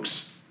you,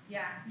 folks.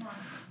 Yeah, come on.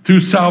 Through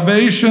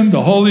salvation,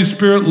 the Holy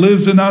Spirit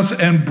lives in us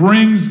and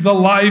brings the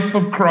life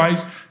of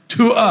Christ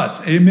to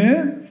us.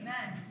 Amen?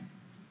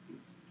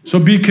 So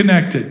be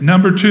connected.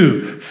 Number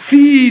 2,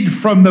 feed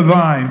from the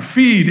vine.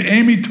 Feed.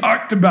 Amy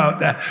talked about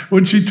that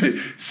when she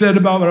said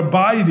about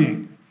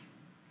abiding.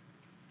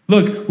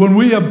 Look, when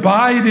we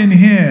abide in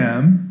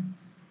him,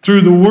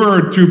 through the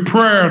word, through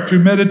prayer, through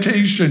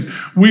meditation,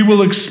 we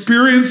will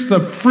experience the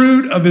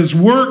fruit of his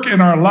work in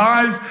our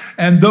lives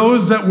and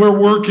those that we're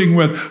working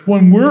with.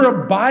 When we're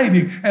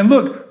abiding, and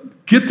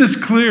look, get this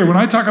clear. When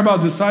I talk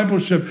about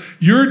discipleship,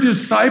 your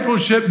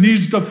discipleship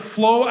needs to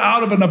flow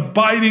out of an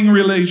abiding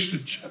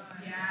relationship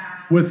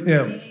with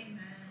him. Amen.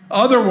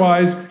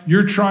 Otherwise,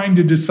 you're trying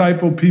to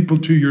disciple people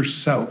to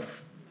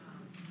yourself.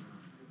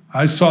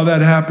 I saw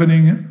that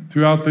happening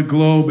throughout the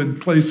globe and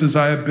places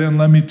I have been,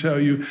 let me tell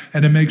you,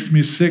 and it makes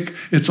me sick.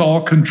 It's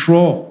all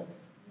control.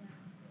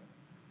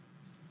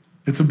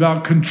 It's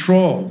about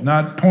control,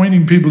 not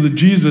pointing people to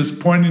Jesus,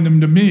 pointing them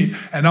to me,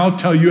 and I'll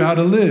tell you how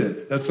to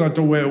live. That's not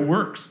the way it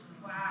works.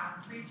 Wow,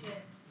 preach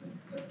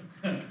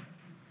it.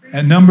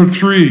 And number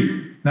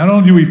 3, not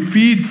only do we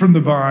feed from the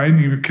vine,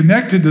 you're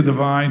connected to the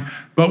vine,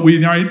 but we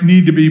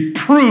need to be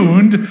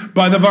pruned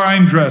by the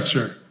vine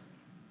dresser.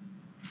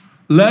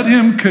 Let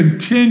him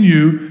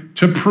continue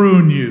to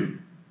prune you.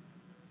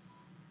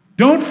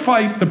 Don't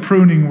fight the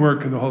pruning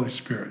work of the Holy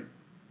Spirit.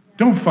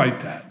 Don't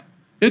fight that.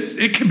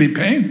 It can be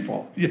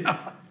painful,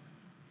 yeah.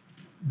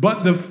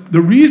 But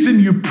the reason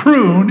you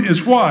prune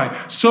is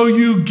why? So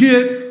you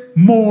get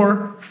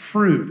more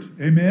fruit.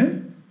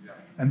 Amen?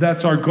 And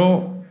that's our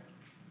goal.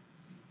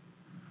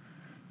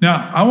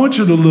 Now, I want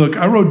you to look.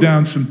 I wrote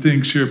down some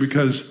things here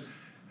because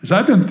as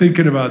I've been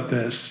thinking about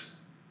this,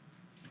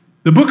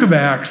 the book of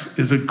Acts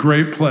is a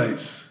great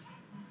place.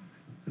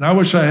 And I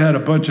wish I had a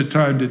bunch of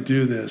time to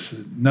do this,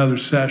 another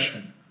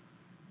session.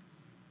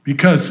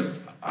 Because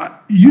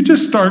you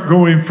just start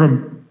going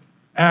from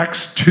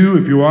Acts 2,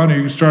 if you want to.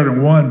 You can start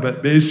in 1,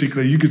 but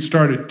basically you could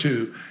start at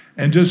 2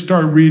 and just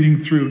start reading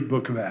through the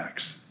book of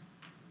Acts.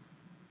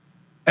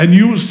 And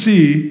you will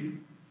see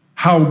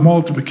how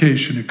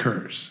multiplication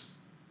occurs.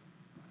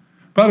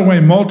 By the way,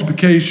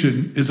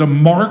 multiplication is a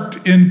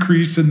marked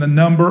increase in the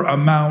number,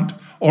 amount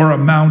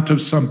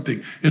of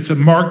something. It's a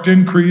marked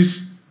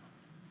increase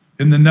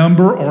in the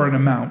number or an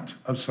amount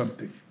of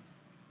something.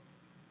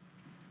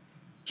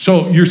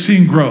 So you're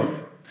seeing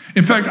growth.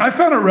 In fact, I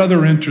found it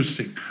rather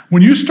interesting.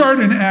 When you start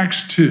in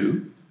Acts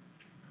 2,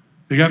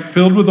 they got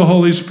filled with the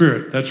Holy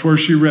Spirit. That's where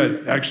she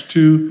read. Acts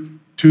 2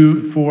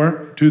 through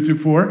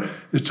 4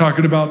 is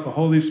talking about the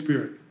Holy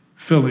Spirit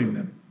filling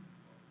them.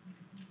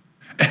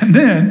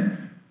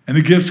 And and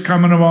the gifts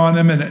coming upon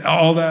them and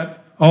all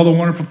that, all the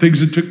wonderful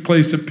things that took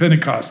place at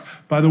Pentecost.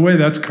 By the way,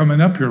 that's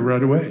coming up here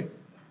right away.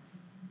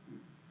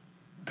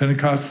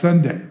 Pentecost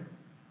Sunday.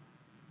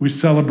 We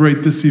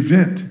celebrate this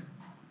event.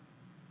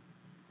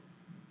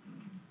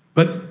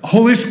 But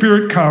Holy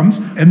Spirit comes,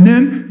 and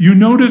then you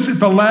notice at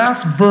the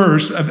last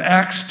verse of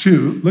Acts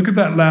 2, look at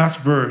that last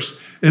verse.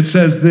 It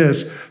says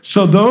this,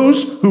 so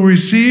those who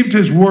received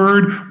his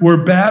word were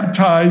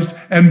baptized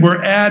and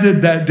were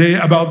added that day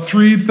about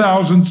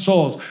 3,000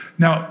 souls.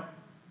 Now,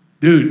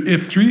 dude,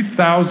 if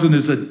 3,000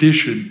 is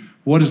addition,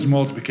 what is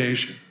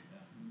multiplication?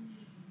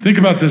 Think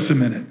about this a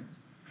minute.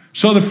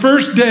 So the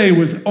first day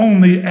was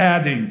only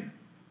adding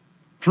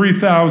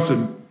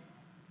 3,000.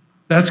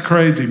 That's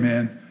crazy,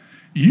 man.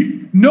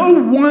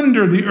 No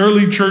wonder the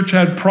early church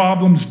had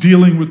problems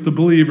dealing with the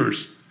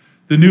believers,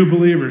 the new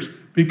believers,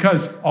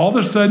 because all of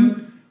a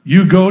sudden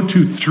you go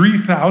to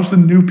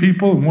 3,000 new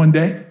people in one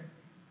day.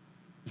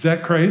 Is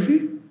that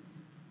crazy?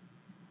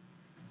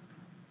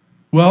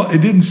 Well, it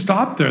didn't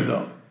stop there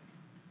though.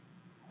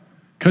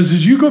 Because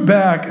as you go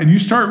back and you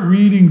start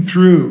reading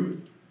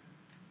through,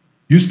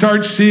 you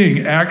start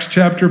seeing Acts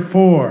chapter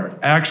 4,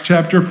 Acts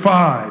chapter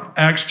 5,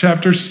 Acts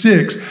chapter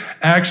 6,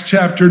 Acts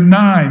chapter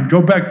 9.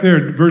 Go back there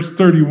to verse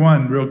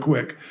 31 real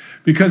quick.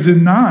 Because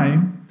in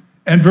 9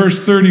 and verse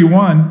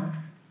 31,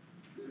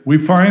 we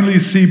finally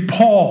see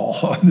Paul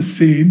on the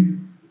scene.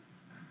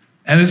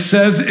 And it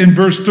says in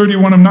verse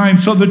 31 of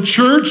 9, so the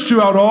church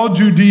throughout all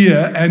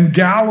Judea and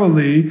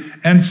Galilee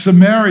and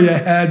Samaria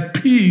had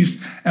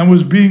peace and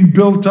was being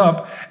built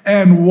up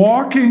and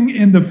walking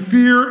in the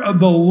fear of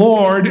the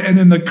Lord and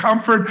in the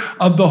comfort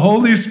of the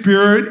Holy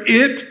Spirit,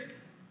 it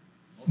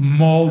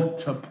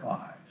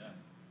multiplied.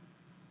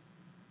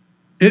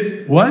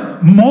 It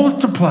what?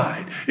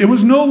 Multiplied. It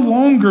was no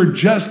longer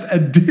just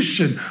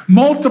addition.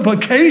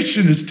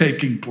 Multiplication is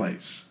taking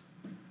place.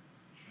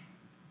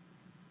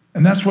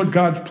 And that's what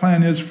God's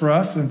plan is for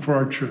us and for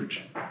our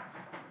church.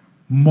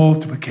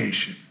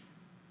 Multiplication.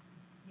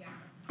 Yeah.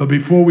 But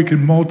before we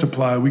can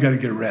multiply, we got to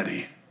get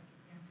ready.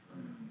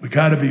 We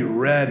got to be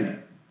ready.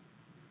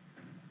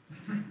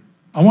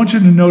 I want you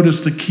to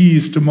notice the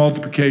keys to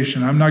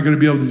multiplication. I'm not going to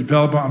be able to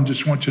develop them. I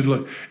just want you to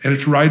look. And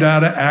it's right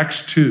out of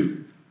Acts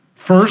 2.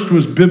 First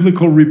was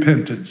biblical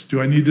repentance. Do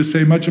I need to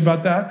say much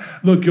about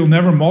that? Look, you'll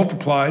never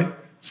multiply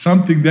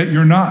something that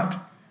you're not.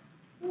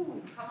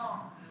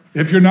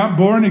 If you're not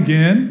born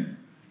again,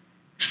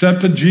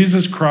 accepted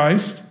Jesus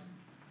Christ,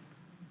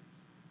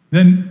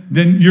 then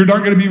you're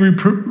not going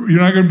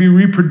to be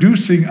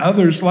reproducing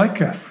others like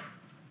that.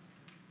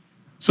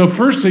 So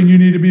first thing, you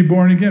need to be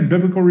born again,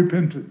 biblical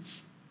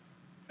repentance.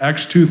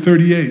 Acts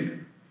 2:38.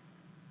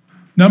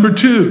 Number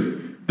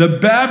 2, the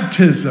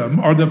baptism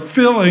or the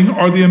filling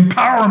or the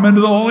empowerment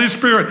of the Holy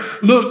Spirit.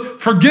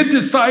 Look, forget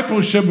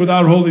discipleship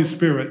without Holy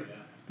Spirit,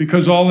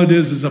 because all it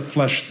is a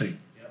flesh thing.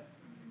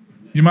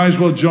 You might as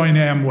well join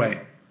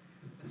Amway.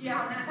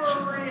 Yeah,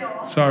 for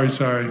real. Sorry.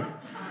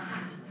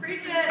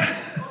 Preach it.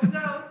 Let's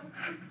go.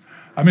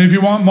 I mean, if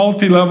you want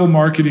multi-level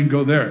marketing,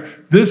 go there.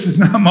 This is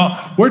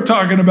not, we're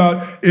talking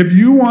about if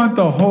you want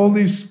the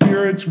Holy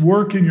Spirit's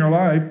work in your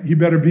life, you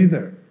better be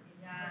there.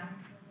 Yeah.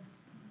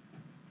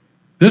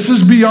 This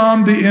is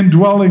beyond the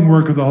indwelling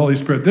work of the Holy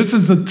Spirit. This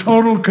is the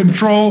total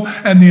control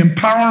and the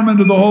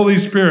empowerment of the Holy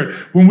Spirit.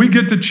 When we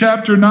get to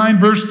chapter 9,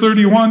 verse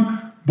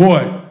 31,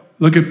 boy,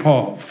 look at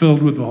Paul,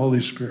 filled with the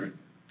Holy Spirit.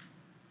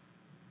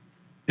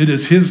 It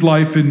is his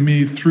life in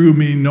me, through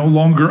me, no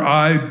longer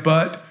I,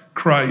 but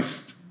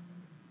Christ.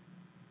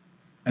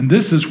 And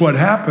this is what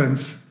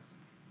happens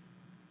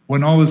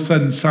when all of a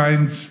sudden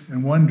signs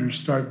and wonders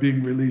start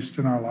being released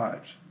in our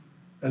lives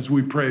as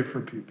we pray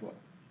for people.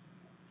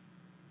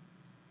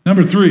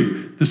 Number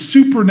 3, the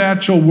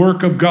supernatural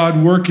work of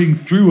God working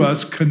through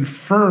us,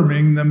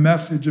 confirming the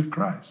message of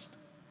Christ.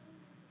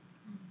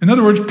 In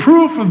other words,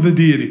 proof of the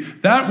deity.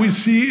 That we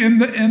see in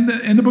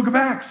the book of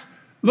Acts.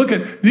 Look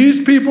at,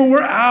 these people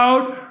were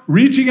out,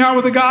 reaching out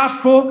with the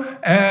gospel,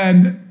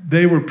 and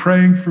they were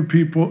praying for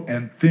people,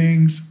 and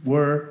things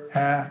were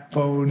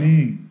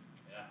happening.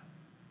 Yeah.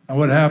 And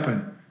what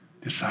happened?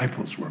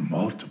 Disciples were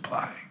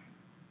multiplying.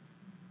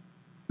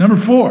 Number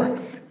 4,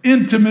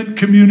 intimate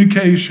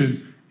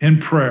communication in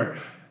prayer.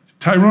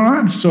 Tyrone,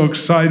 I'm so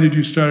excited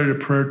you started a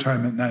prayer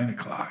time at 9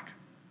 o'clock.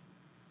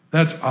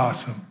 That's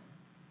awesome.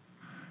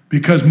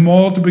 Because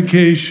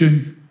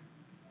multiplication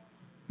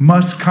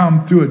must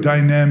come through a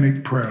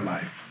dynamic prayer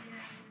life.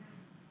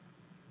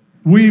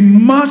 We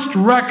must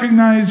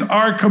recognize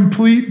our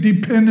complete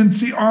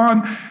dependency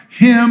on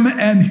Him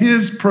and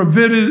His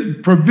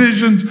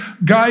provisions,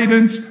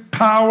 guidance,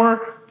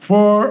 power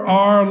for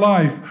our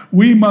life.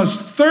 We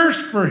must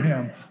thirst for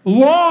Him,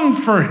 long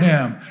for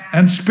Him,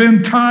 and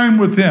spend time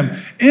with Him.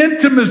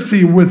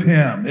 Intimacy with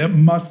Him, it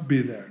must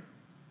be there.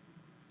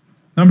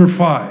 Number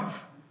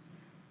 5.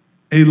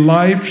 A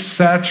life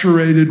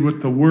saturated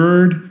with the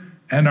Word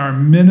and our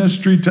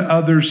ministry to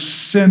others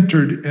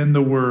centered in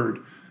the Word.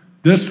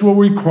 This will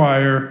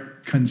require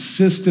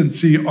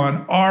consistency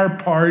on our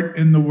part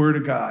in the Word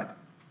of God.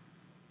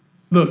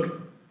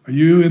 Look, are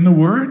you in the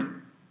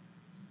Word?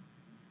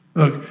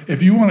 Look,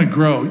 if you want to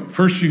grow,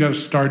 first you got to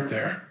start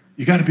there.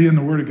 You got to be in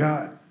the Word of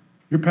God.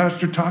 Your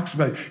pastor talks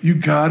about it. You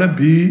got to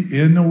be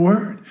in the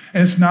Word.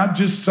 And it's not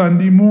just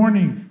Sunday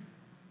morning.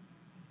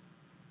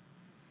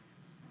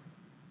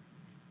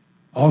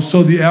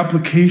 Also, the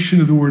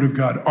application of the Word of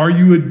God. Are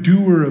you a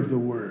doer of the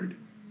Word?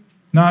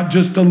 Not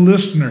just a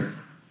listener.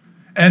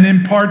 An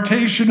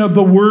impartation of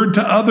the Word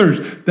to others.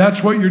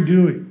 That's what you're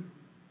doing.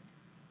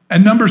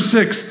 And number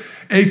 6,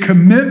 a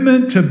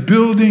commitment to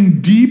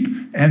building deep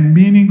and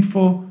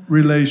meaningful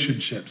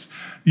relationships.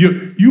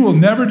 You will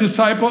never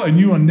disciple and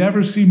you will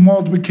never see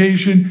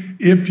multiplication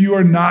if you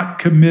are not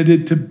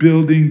committed to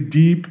building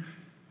deep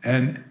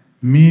and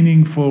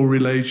meaningful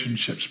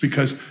relationships.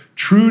 Because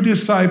true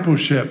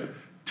discipleship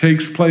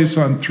takes place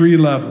on 3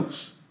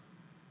 levels: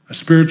 a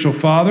spiritual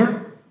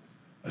father,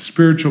 a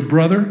spiritual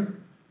brother,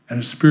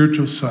 and a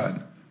spiritual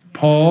son.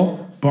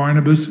 Paul,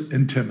 Barnabas,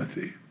 and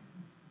Timothy.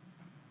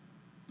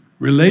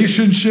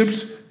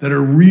 Relationships that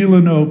are real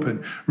and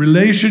open.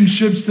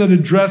 Relationships that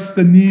address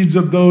the needs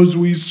of those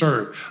we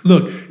serve.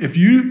 Look, if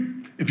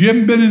you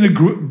haven't been in a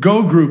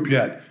Go group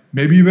yet,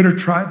 maybe you better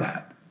try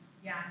that.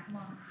 Yeah, come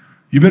on.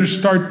 You better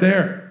start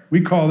there.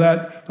 We call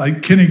that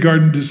like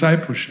kindergarten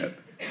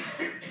discipleship.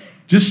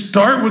 Just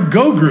start with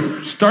Go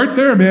group. Start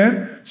there,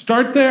 man.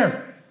 Start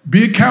there.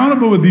 Be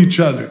accountable with each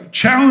other.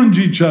 Challenge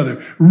each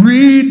other.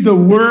 Read the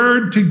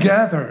Word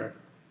together.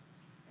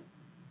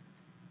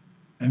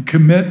 And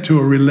commit to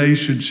a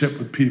relationship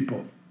with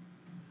people.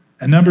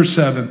 And number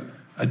 7,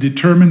 a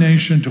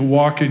determination to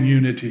walk in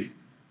unity.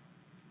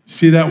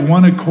 See that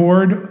one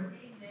accord?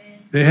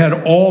 They had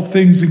all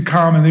things in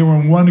common. They were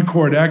in one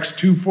accord. Acts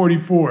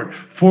 2:44,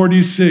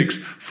 46,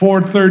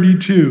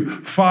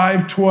 4:32,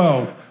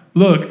 5:12.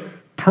 Look,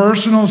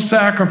 personal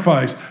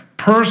sacrifice,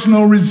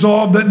 personal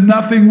resolve that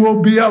nothing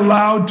will be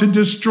allowed to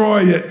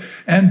destroy it,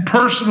 and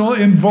personal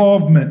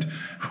involvement.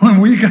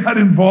 When we got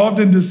involved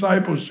in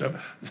discipleship,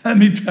 let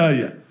me tell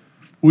you,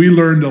 we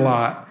learned a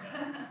lot.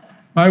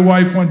 My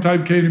wife one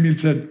time came to me and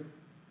said,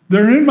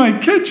 "They're in my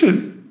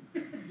kitchen."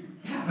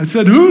 I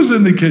said, "Who's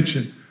in the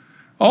kitchen?"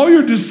 "All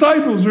your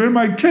disciples are in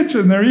my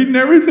kitchen. They're eating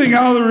everything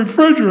out of the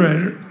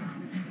refrigerator."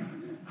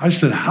 I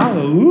said,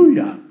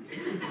 "Hallelujah."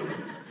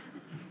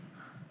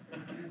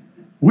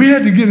 We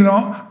had to get it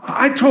all.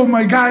 I told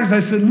my guys, I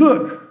said,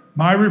 "Look,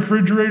 my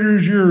refrigerator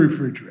is your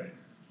refrigerator."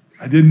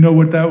 I didn't know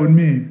what that would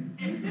mean.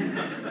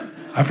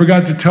 I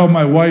forgot to tell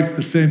my wife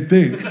the same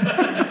thing.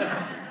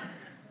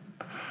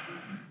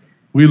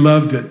 We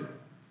loved it.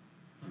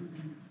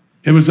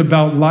 It was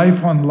about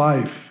life on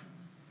life.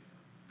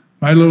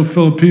 My little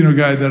Filipino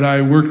guy that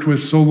I worked with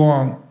so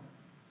long,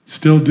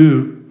 still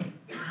do.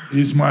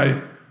 He's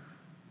my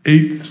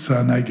 8th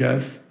son, I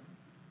guess.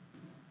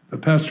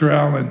 But Pastor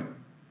Allen,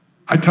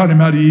 I taught him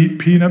how to eat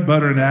peanut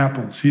butter and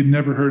apples. He'd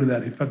never heard of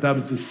that. He thought that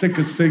was the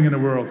sickest thing in the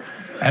world.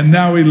 And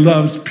now he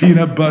loves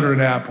peanut butter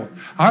and apple.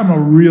 I'm a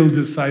real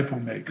disciple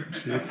maker,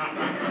 see?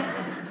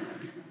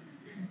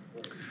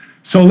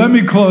 So let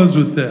me close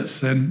with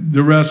this, and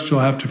the rest you'll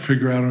have to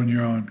figure out on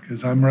your own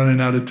because I'm running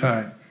out of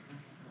time.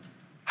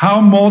 How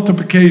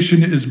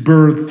multiplication is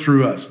birthed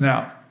through us.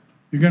 Now,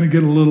 you're going to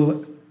get a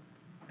little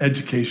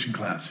education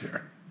class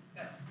here.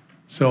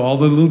 So all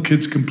the little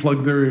kids can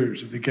plug their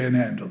ears if they can't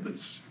handle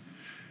this.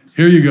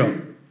 Here you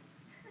go.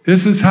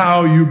 This is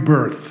how you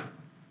birth,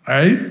 all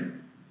right?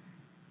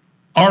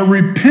 Our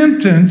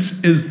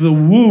repentance is the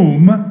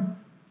womb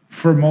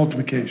for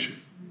multiplication.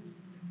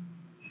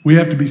 We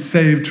have to be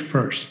saved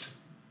first.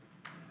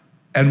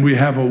 And we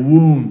have a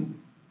womb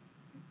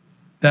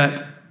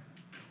that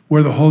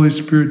where the Holy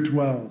Spirit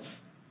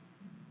dwells.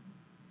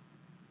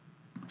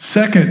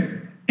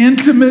 Second,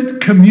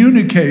 intimate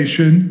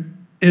communication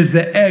is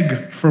the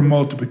egg for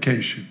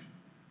multiplication.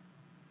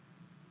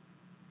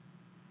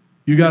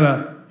 You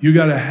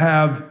gotta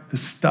have the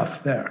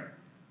stuff there.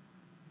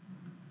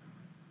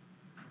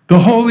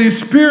 The Holy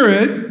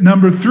Spirit,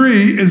 number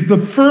 3, is the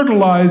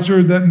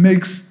fertilizer that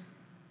makes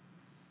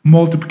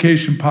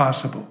multiplication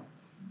possible.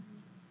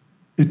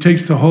 It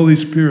takes the Holy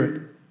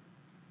Spirit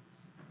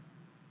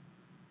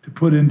to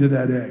put into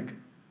that egg.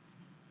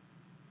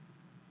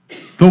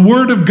 The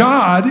Word of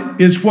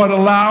God is what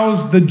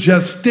allows the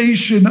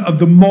gestation of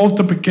the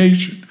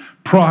multiplication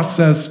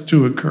process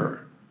to occur.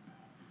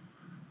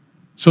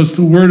 So it's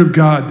the Word of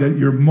God that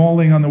you're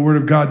mulling on the Word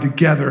of God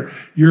together.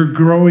 You're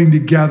growing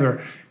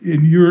together.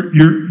 And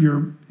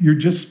you're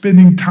just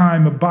spending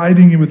time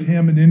abiding with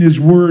Him and in His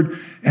Word.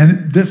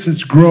 And this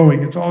is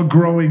growing. It's all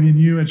growing in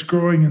you. It's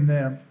growing in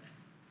them.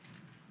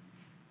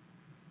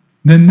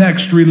 Then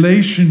next,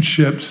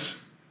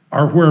 relationships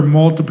are where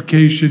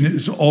multiplication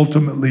is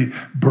ultimately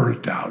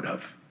birthed out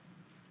of.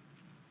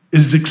 It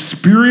is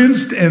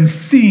experienced and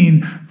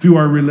seen through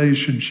our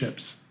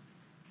relationships.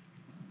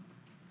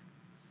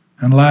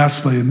 And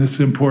lastly, and this is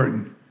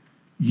important,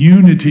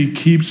 unity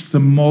keeps the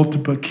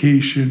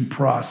multiplication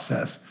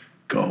process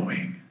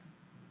going.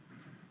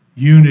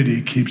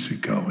 Unity keeps it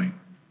going.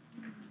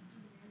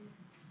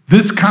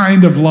 This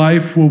kind of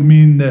life will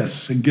mean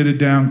this, and get it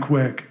down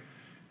quick.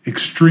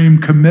 Extreme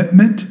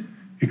commitment,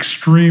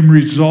 extreme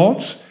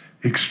results,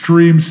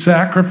 extreme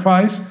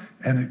sacrifice,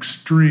 and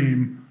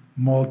extreme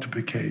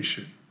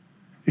multiplication.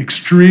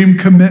 Extreme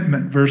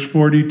commitment, verse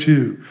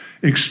 42.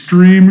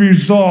 Extreme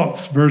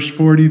results, verse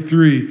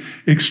 43.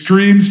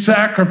 Extreme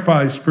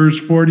sacrifice, verse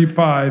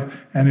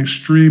 45. And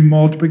extreme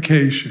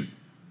multiplication,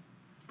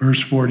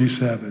 verse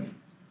 47.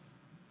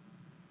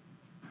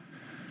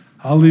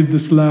 I'll leave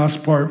this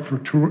last part for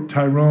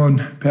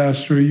Tyrone,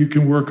 Pastor. You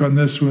can work on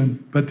this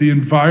one. But the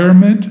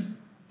environment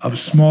of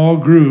small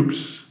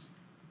groups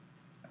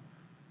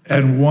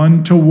and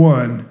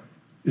one-to-one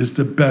is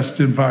the best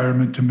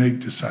environment to make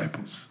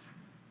disciples.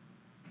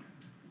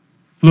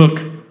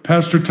 Look,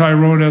 Pastor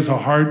Tyrone has a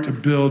heart to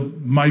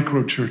build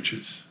micro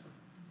churches,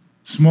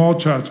 small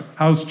church,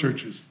 house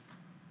churches.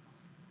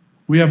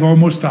 We have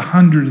almost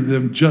 100 of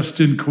them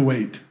just in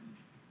Kuwait,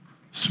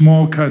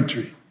 small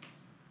country.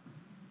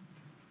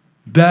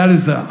 That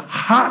is a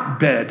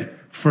hotbed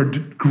for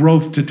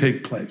growth to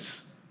take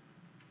place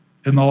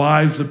in the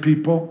lives of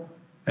people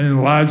and in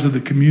the lives of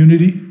the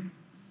community.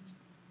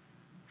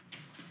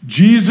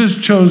 Jesus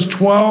chose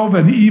 12,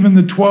 and even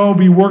the 12,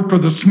 he worked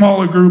with a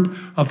smaller group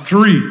of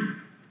 3.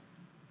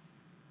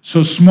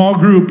 So small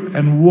group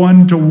and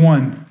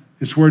one-to-one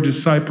is where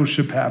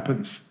discipleship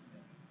happens.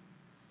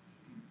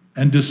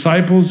 And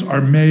disciples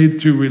are made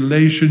through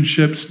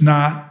relationships,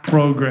 not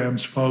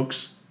programs,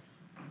 folks.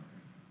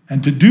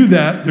 And to do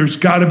that, there's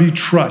got to be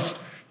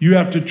trust. You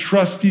have to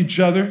trust each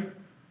other.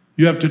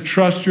 You have to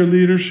trust your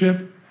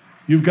leadership.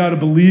 You've got to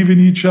believe in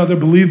each other,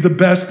 believe the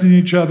best in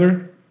each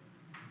other.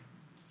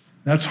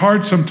 That's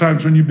hard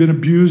sometimes when you've been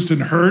abused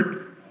and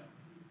hurt.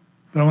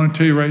 But I want to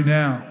tell you right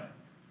now,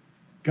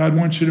 God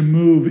wants you to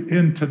move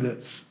into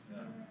this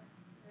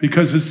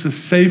because it's the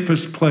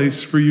safest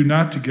place for you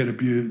not to get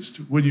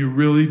abused when you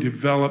really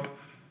develop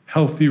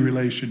healthy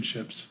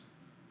relationships.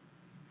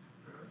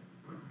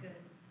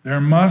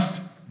 There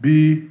must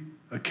be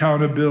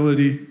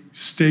accountability.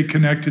 Stay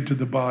connected to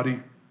the body.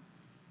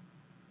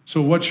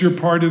 So what's your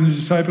part in the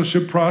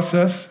discipleship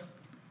process?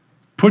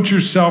 Put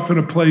yourself in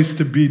a place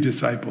to be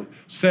discipled.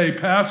 Say,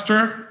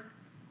 Pastor,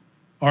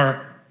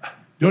 or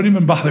don't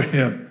even bother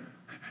him.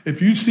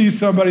 If you see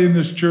somebody in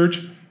this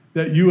church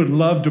that you would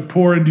love to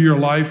pour into your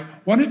life,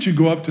 why don't you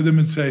go up to them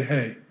and say,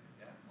 hey,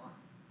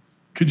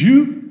 could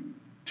you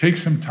take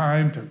some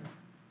time to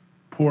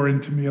pour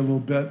into me a little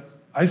bit?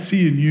 I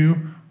see in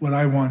you what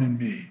I want in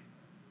me.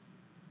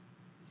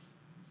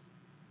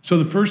 So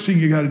the first thing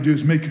you got to do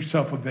is make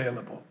yourself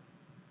available.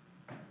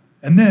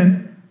 And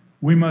then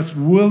we must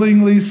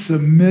willingly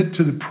submit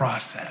to the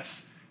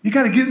process. You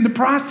got to get in the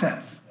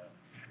process.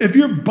 If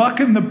you're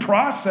bucking the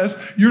process,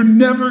 you're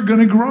never going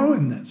to grow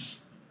in this.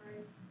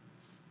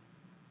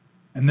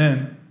 And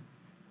then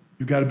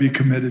you've got to be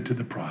committed to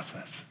the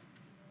process.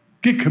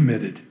 Get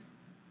committed.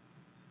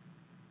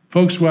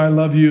 Folks, while I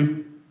love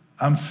you,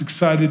 I'm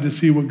excited to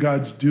see what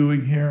God's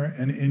doing here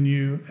and in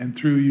you and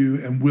through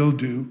you and will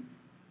do.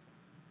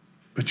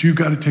 But you've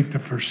got to take the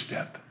first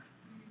step.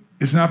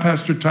 It's not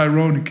Pastor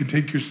Tyrone who can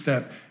take your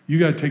step. You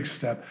got to take a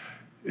step.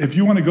 If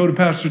you want to go to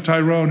Pastor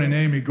Tyrone and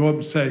Amy, go up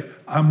and say,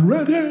 I'm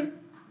ready.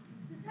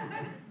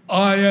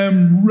 I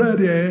am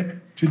ready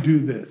to do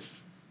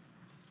this.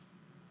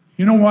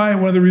 You know why?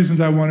 One of the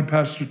reasons I wanted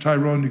Pastor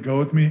Tyrone to go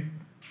with me?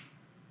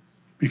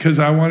 Because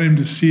I want him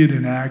to see it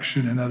in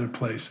action in other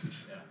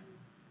places.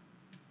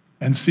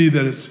 And see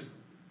that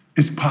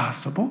it's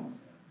possible.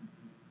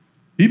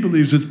 He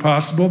believes it's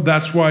possible.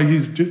 That's why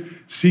he's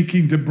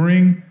seeking to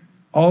bring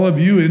all of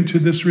you into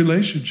this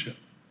relationship.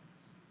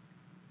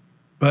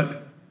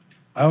 But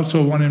I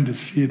also want him to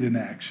see it in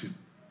action.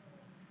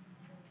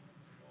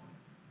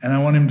 And I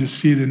want him to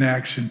see it in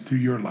action through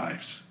your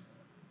lives.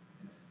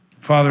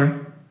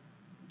 Father,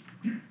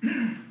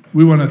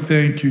 we want to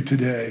thank you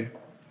today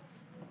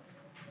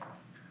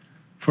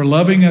for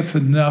loving us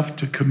enough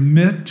to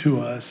commit to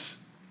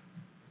us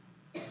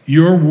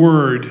your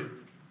word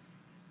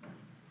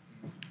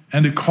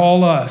and to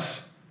call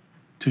us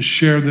to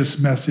share this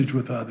message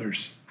with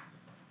others.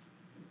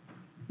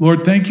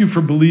 Lord, thank you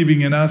for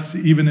believing in us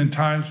even in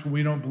times when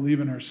we don't believe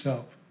in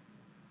ourselves.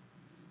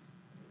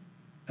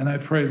 And I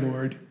pray,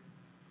 Lord,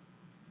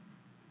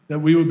 that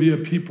we will be a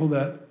people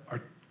that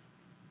are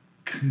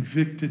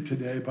convicted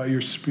today by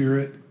your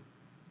Spirit,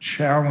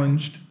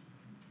 challenged,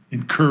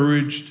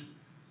 encouraged.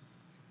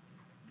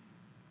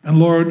 And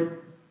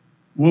Lord,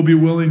 we'll be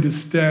willing to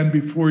stand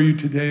before you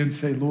today and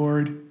say,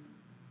 Lord,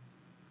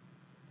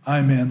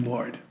 I'm in,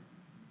 Lord.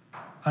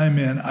 I'm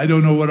in. I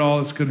don't know what all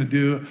it's going to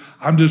do.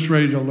 I'm just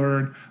ready to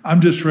learn.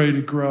 I'm just ready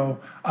to grow.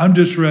 I'm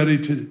just ready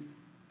to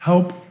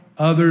help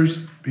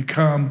others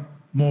become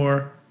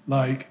more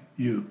like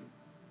you.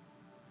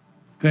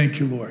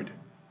 Thank you, Lord.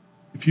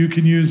 If you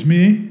can use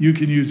me, you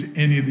can use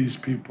any of these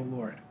people,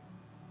 Lord.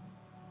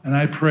 And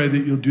I pray that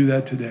you'll do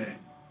that today.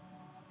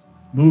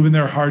 Move in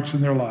their hearts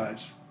and their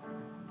lives.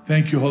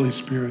 Thank you, Holy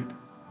Spirit.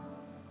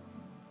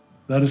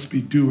 Let us be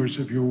doers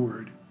of your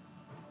word.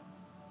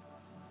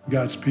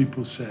 God's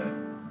people said,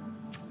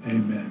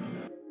 amen.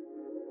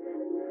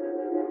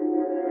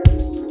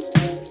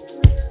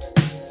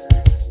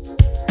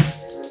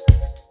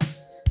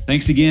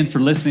 Thanks again for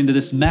listening to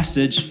this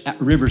message at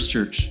Rivers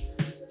Church.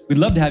 We'd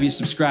love to have you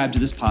subscribe to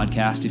this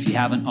podcast if you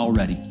haven't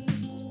already.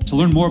 To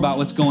learn more about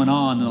what's going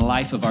on in the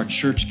life of our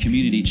church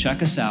community,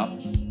 check us out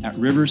at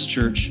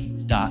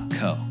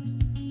riverschurch.co.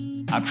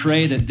 I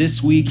pray that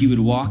this week you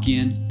would walk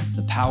in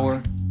the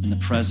power and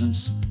the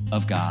presence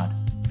of God.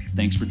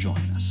 Thanks for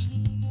joining us.